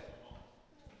away.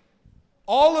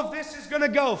 All of this is going to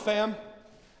go, fam.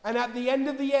 And at the end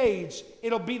of the age,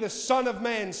 it'll be the Son of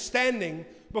Man standing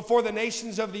before the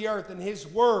nations of the earth, and his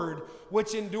word,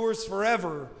 which endures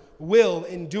forever, will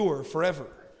endure forever.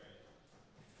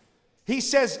 He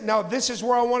says, now this is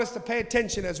where I want us to pay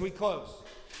attention as we close.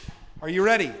 Are you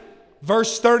ready?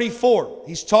 Verse 34.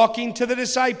 He's talking to the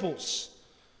disciples.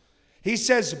 He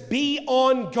says, be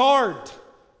on guard.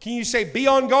 Can you say, be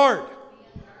on guard?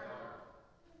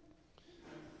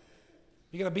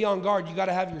 You're going to be on guard, you got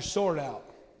to have your sword out,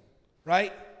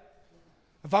 right?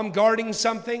 If I'm guarding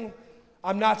something,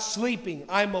 I'm not sleeping.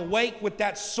 I'm awake with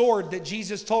that sword that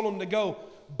Jesus told him to go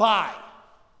buy.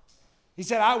 He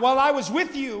said, while I was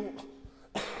with you,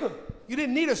 you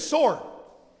didn't need a sword.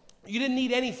 You didn't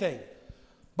need anything.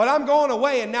 But I'm going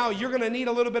away, and now you're going to need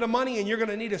a little bit of money, and you're going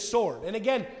to need a sword. And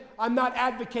again, I'm not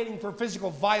advocating for physical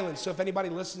violence. So if anybody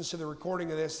listens to the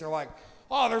recording of this, they're like,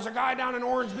 oh, there's a guy down in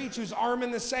Orange Beach who's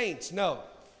arming the saints. No.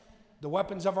 The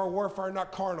weapons of our warfare are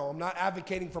not carnal. I'm not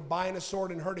advocating for buying a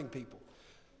sword and hurting people.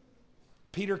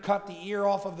 Peter cut the ear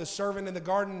off of the servant in the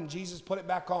garden, and Jesus put it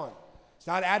back on. It's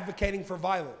not advocating for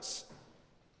violence.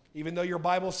 Even though your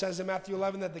Bible says in Matthew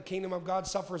 11 that the kingdom of God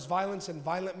suffers violence and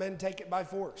violent men take it by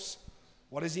force.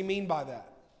 What does he mean by that?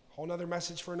 Whole nother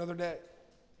message for another day.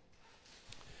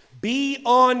 Be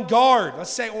on guard. Let's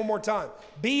say it one more time.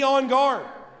 Be on guard.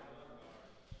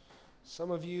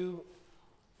 Some of you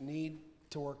need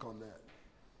to work on that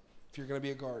if you're going to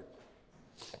be a guard.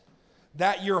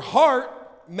 That your heart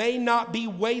may not be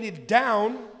weighted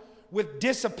down with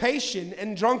dissipation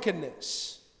and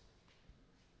drunkenness.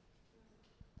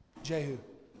 Jehu,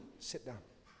 sit down.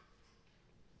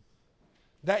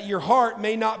 That your heart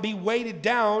may not be weighted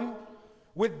down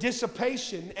with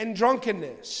dissipation and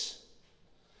drunkenness,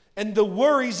 and the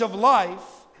worries of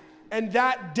life, and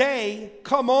that day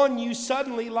come on you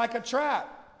suddenly like a trap.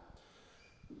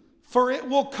 For it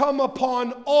will come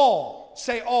upon all,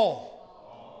 say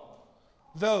all,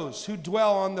 those who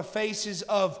dwell on the faces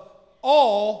of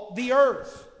all the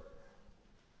earth.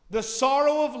 The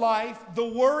sorrow of life, the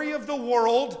worry of the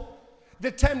world,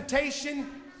 the temptation.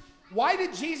 Why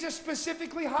did Jesus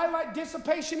specifically highlight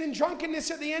dissipation and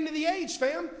drunkenness at the end of the age,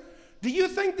 fam? Do you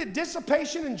think that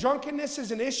dissipation and drunkenness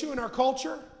is an issue in our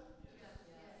culture?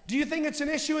 Do you think it's an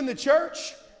issue in the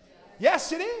church?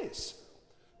 Yes, it is.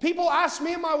 People ask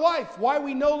me and my wife why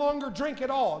we no longer drink at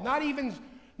all. Not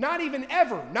even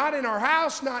ever. Not in our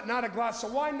house, not a glass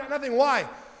of wine, nothing. Why?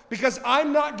 Because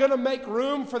I'm not going to make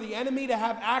room for the enemy to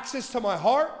have access to my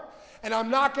heart, and I'm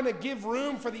not going to give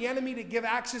room for the enemy to give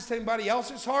access to anybody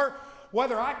else's heart,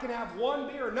 whether I can have one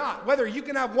beer or not, whether you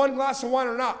can have one glass of wine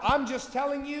or not. I'm just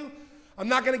telling you, I'm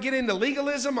not going to get into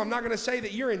legalism. I'm not going to say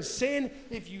that you're in sin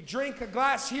if you drink a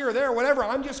glass here or there or whatever.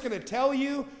 I'm just going to tell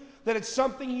you that it's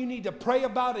something you need to pray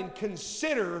about and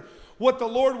consider what the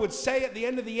Lord would say at the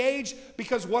end of the age,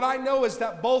 because what I know is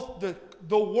that both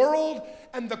the world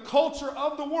and the culture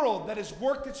of the world that has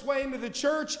worked its way into the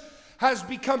church has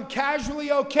become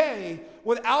casually okay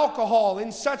with alcohol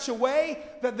in such a way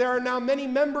that there are now many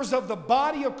members of the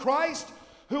body of Christ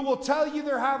who will tell you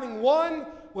they're having one,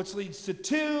 which leads to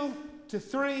two, to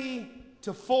three,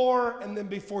 to four, and then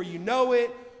before you know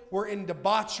it, we're in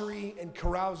debauchery and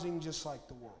carousing just like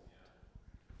the world.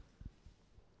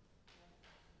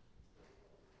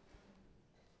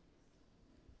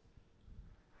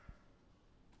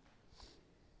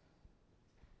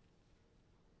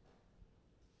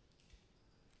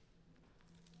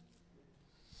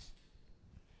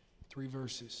 Three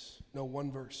verses. No,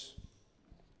 one verse.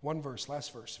 One verse,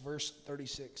 last verse. Verse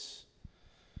 36.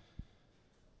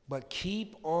 But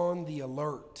keep on the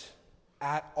alert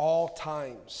at all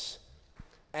times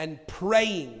and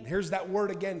praying. Here's that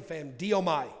word again, fam.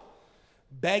 Diomai.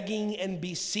 Begging and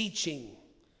beseeching.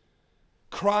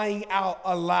 Crying out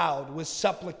aloud with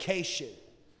supplication,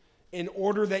 in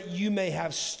order that you may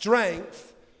have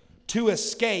strength to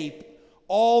escape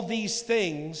all these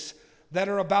things that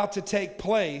are about to take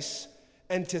place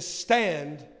and to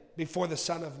stand before the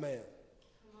Son of Man.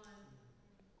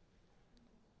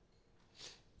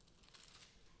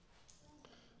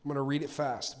 I'm going to read it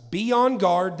fast. Be on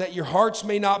guard that your hearts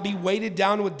may not be weighted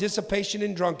down with dissipation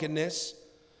and drunkenness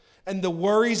and the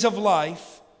worries of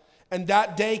life, and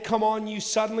that day come on you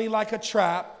suddenly like a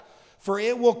trap, for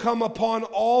it will come upon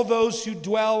all those who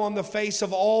dwell on the face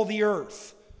of all the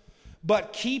earth.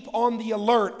 But keep on the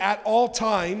alert at all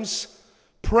times,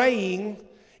 praying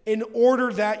in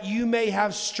order that you may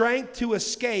have strength to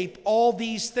escape all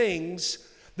these things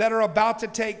that are about to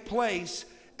take place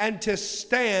and to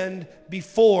stand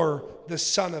before the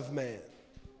Son of Man.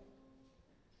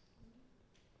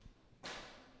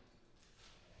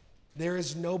 There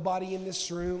is nobody in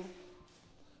this room,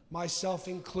 myself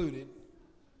included,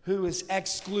 who is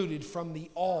excluded from the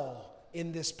all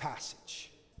in this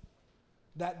passage.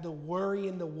 That the worry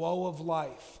and the woe of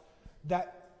life,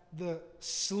 that the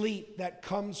sleep that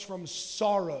comes from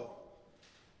sorrow,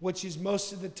 which is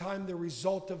most of the time the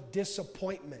result of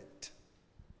disappointment,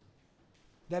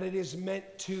 that it is meant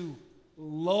to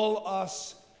lull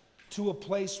us to a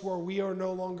place where we are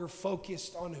no longer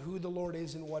focused on who the Lord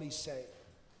is and what He's saying.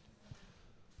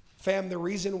 Fam, the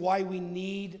reason why we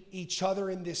need each other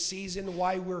in this season,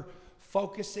 why we're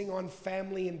focusing on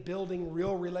family and building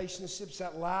real relationships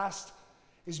that last,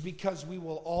 is because we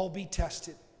will all be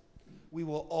tested. We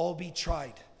will all be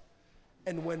tried.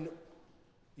 And when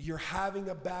you're having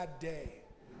a bad day,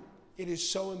 it is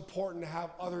so important to have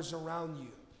others around you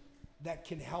that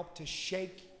can help to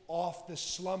shake off the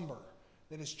slumber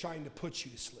that is trying to put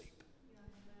you to sleep.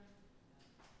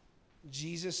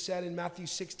 Jesus said in Matthew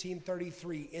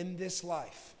 16:33, in this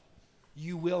life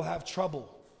you will have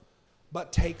trouble,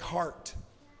 but take heart,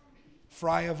 for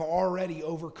I have already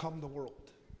overcome the world.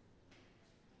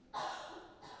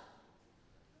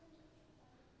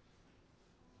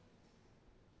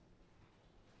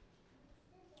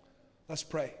 Let's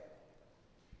pray.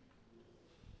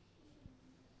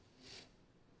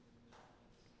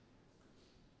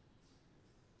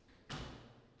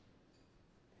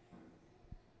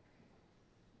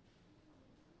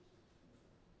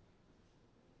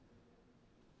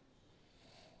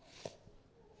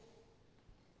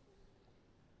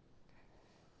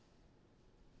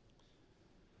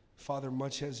 Father,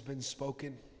 much has been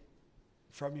spoken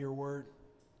from your word.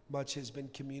 Much has been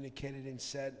communicated and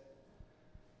said.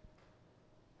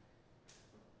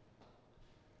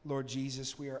 Lord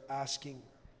Jesus, we are asking,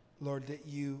 Lord, that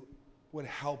you would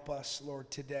help us, Lord,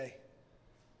 today.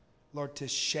 Lord, to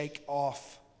shake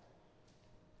off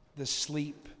the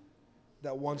sleep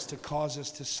that wants to cause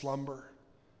us to slumber.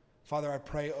 Father, I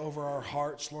pray over our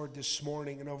hearts, Lord, this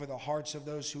morning, and over the hearts of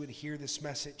those who would hear this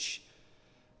message.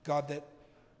 God, that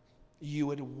you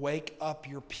would wake up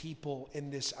your people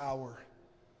in this hour.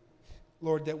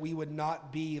 Lord, that we would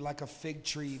not be like a fig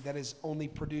tree that is only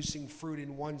producing fruit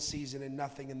in one season and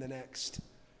nothing in the next.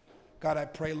 God, I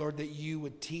pray, Lord, that you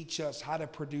would teach us how to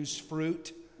produce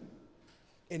fruit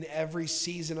in every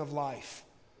season of life.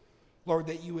 Lord,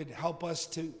 that you would help us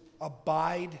to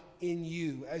abide in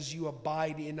you as you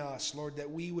abide in us. Lord, that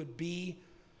we would be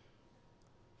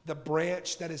the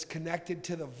branch that is connected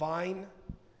to the vine,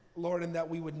 Lord, and that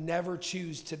we would never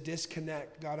choose to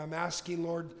disconnect. God, I'm asking,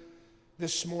 Lord,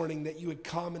 this morning that you would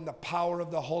come in the power of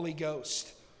the Holy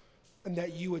Ghost and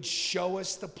that you would show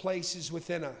us the places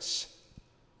within us,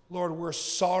 Lord, where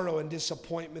sorrow and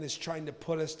disappointment is trying to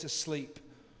put us to sleep.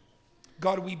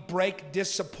 God, we break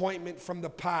disappointment from the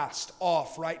past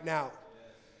off right now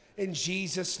in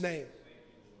Jesus' name.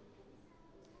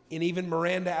 And even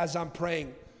Miranda, as I'm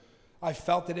praying, I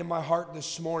felt it in my heart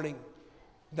this morning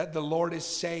that the Lord is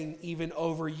saying even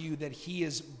over you that he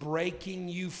is breaking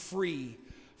you free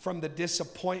from the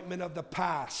disappointment of the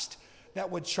past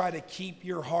that would try to keep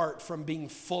your heart from being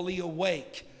fully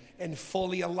awake and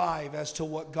fully alive as to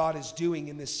what God is doing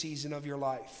in this season of your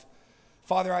life.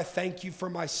 Father, I thank you for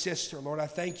my sister. Lord, I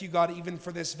thank you, God, even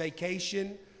for this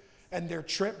vacation and their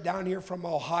trip down here from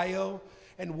Ohio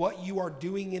and what you are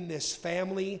doing in this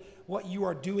family, what you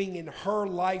are doing in her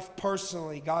life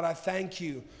personally. God, I thank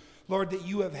you, Lord, that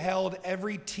you have held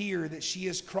every tear that she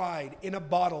has cried in a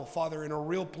bottle, Father, in a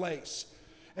real place.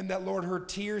 And that, Lord, her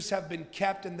tears have been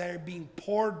kept and they're being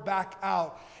poured back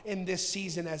out in this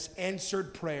season as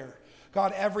answered prayer.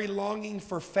 God, every longing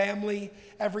for family,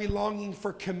 every longing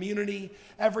for community,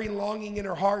 every longing in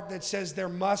her heart that says there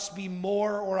must be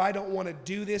more or I don't want to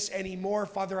do this anymore.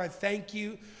 Father, I thank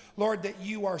you, Lord, that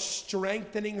you are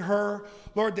strengthening her.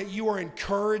 Lord, that you are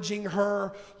encouraging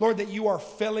her. Lord, that you are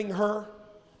filling her.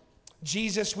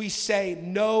 Jesus, we say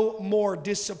no more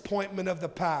disappointment of the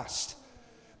past.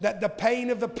 That the pain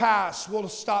of the past will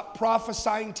stop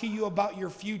prophesying to you about your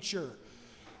future.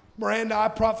 Miranda, I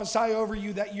prophesy over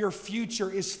you that your future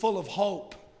is full of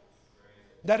hope.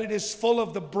 That it is full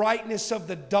of the brightness of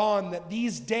the dawn. That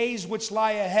these days which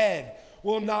lie ahead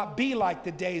will not be like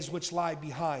the days which lie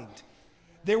behind.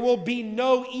 There will be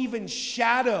no even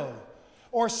shadow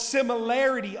or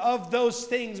similarity of those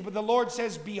things. But the Lord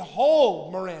says,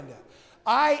 behold, Miranda,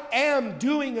 I am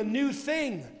doing a new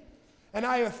thing. And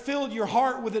I have filled your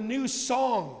heart with a new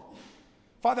song.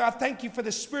 Father, I thank you for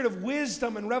the spirit of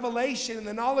wisdom and revelation and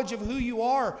the knowledge of who you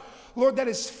are, Lord, that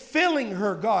is filling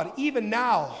her, God, even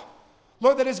now.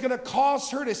 Lord, that is going to cause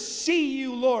her to see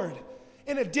you, Lord,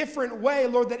 in a different way,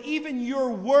 Lord, that even your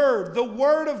word, the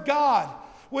word of God,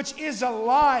 which is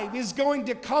alive, is going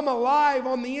to come alive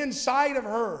on the inside of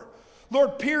her.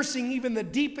 Lord, piercing even the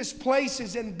deepest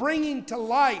places and bringing to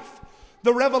life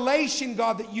the revelation,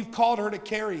 God, that you've called her to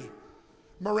carry.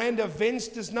 Miranda, Vince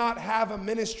does not have a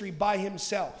ministry by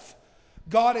himself.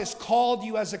 God has called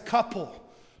you as a couple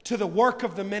to the work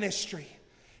of the ministry.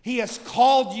 He has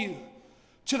called you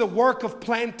to the work of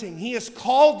planting. He has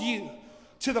called you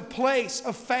to the place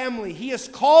of family. He has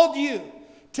called you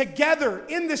together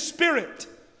in the Spirit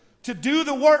to do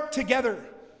the work together.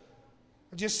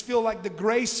 I just feel like the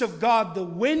grace of God, the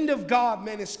wind of God,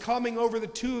 man, is coming over the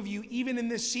two of you, even in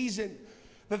this season.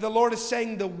 That the Lord is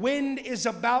saying the wind is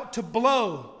about to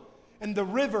blow and the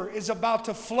river is about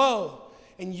to flow.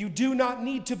 And you do not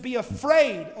need to be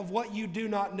afraid of what you do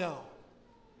not know.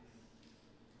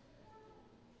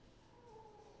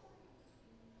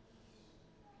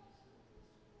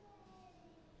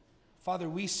 Father,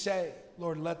 we say,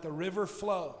 Lord, let the river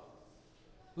flow.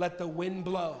 Let the wind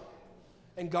blow.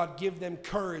 And God, give them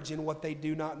courage in what they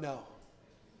do not know.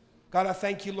 God, I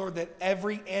thank you, Lord, that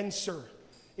every answer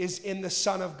is in the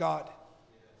Son of God.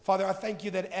 Father, I thank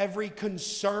you that every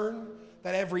concern,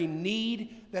 that every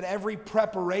need, that every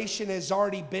preparation has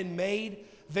already been made.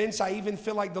 Vince, I even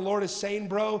feel like the Lord is saying,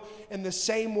 bro, in the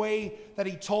same way that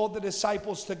he told the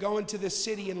disciples to go into the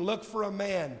city and look for a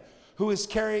man who is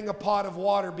carrying a pot of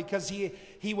water because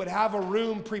he would have a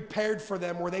room prepared for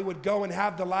them where they would go and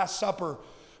have the Last Supper.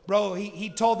 Bro, he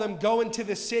told them, go into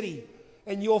the city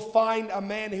and you'll find a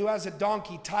man who has a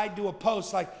donkey tied to a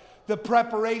post. Like, the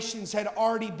preparations had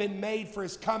already been made for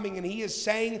his coming. And he is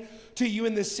saying to you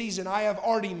in this season, I have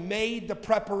already made the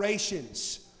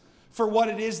preparations for what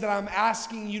it is that I'm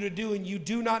asking you to do, and you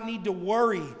do not need to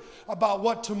worry about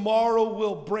what tomorrow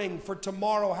will bring, for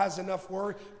tomorrow has enough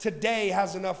worry. Today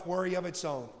has enough worry of its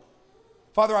own.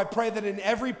 Father, I pray that in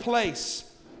every place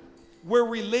where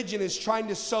religion is trying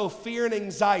to sow fear and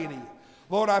anxiety,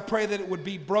 Lord, I pray that it would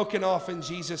be broken off in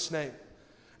Jesus' name,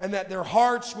 and that their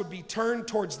hearts would be turned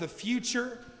towards the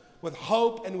future with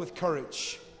hope and with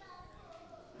courage.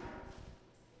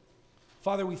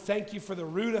 Father, we thank you for the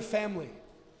Ruda family,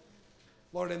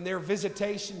 Lord, and their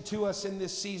visitation to us in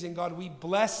this season. God, we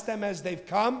bless them as they've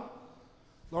come,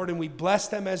 Lord, and we bless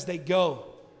them as they go.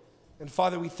 And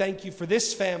Father, we thank you for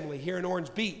this family here in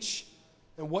Orange Beach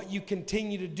and what you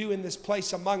continue to do in this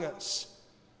place among us.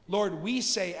 Lord, we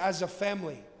say as a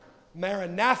family,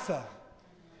 Maranatha.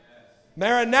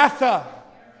 Maranatha.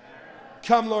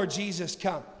 Come, Lord Jesus,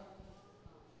 come.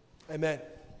 Amen.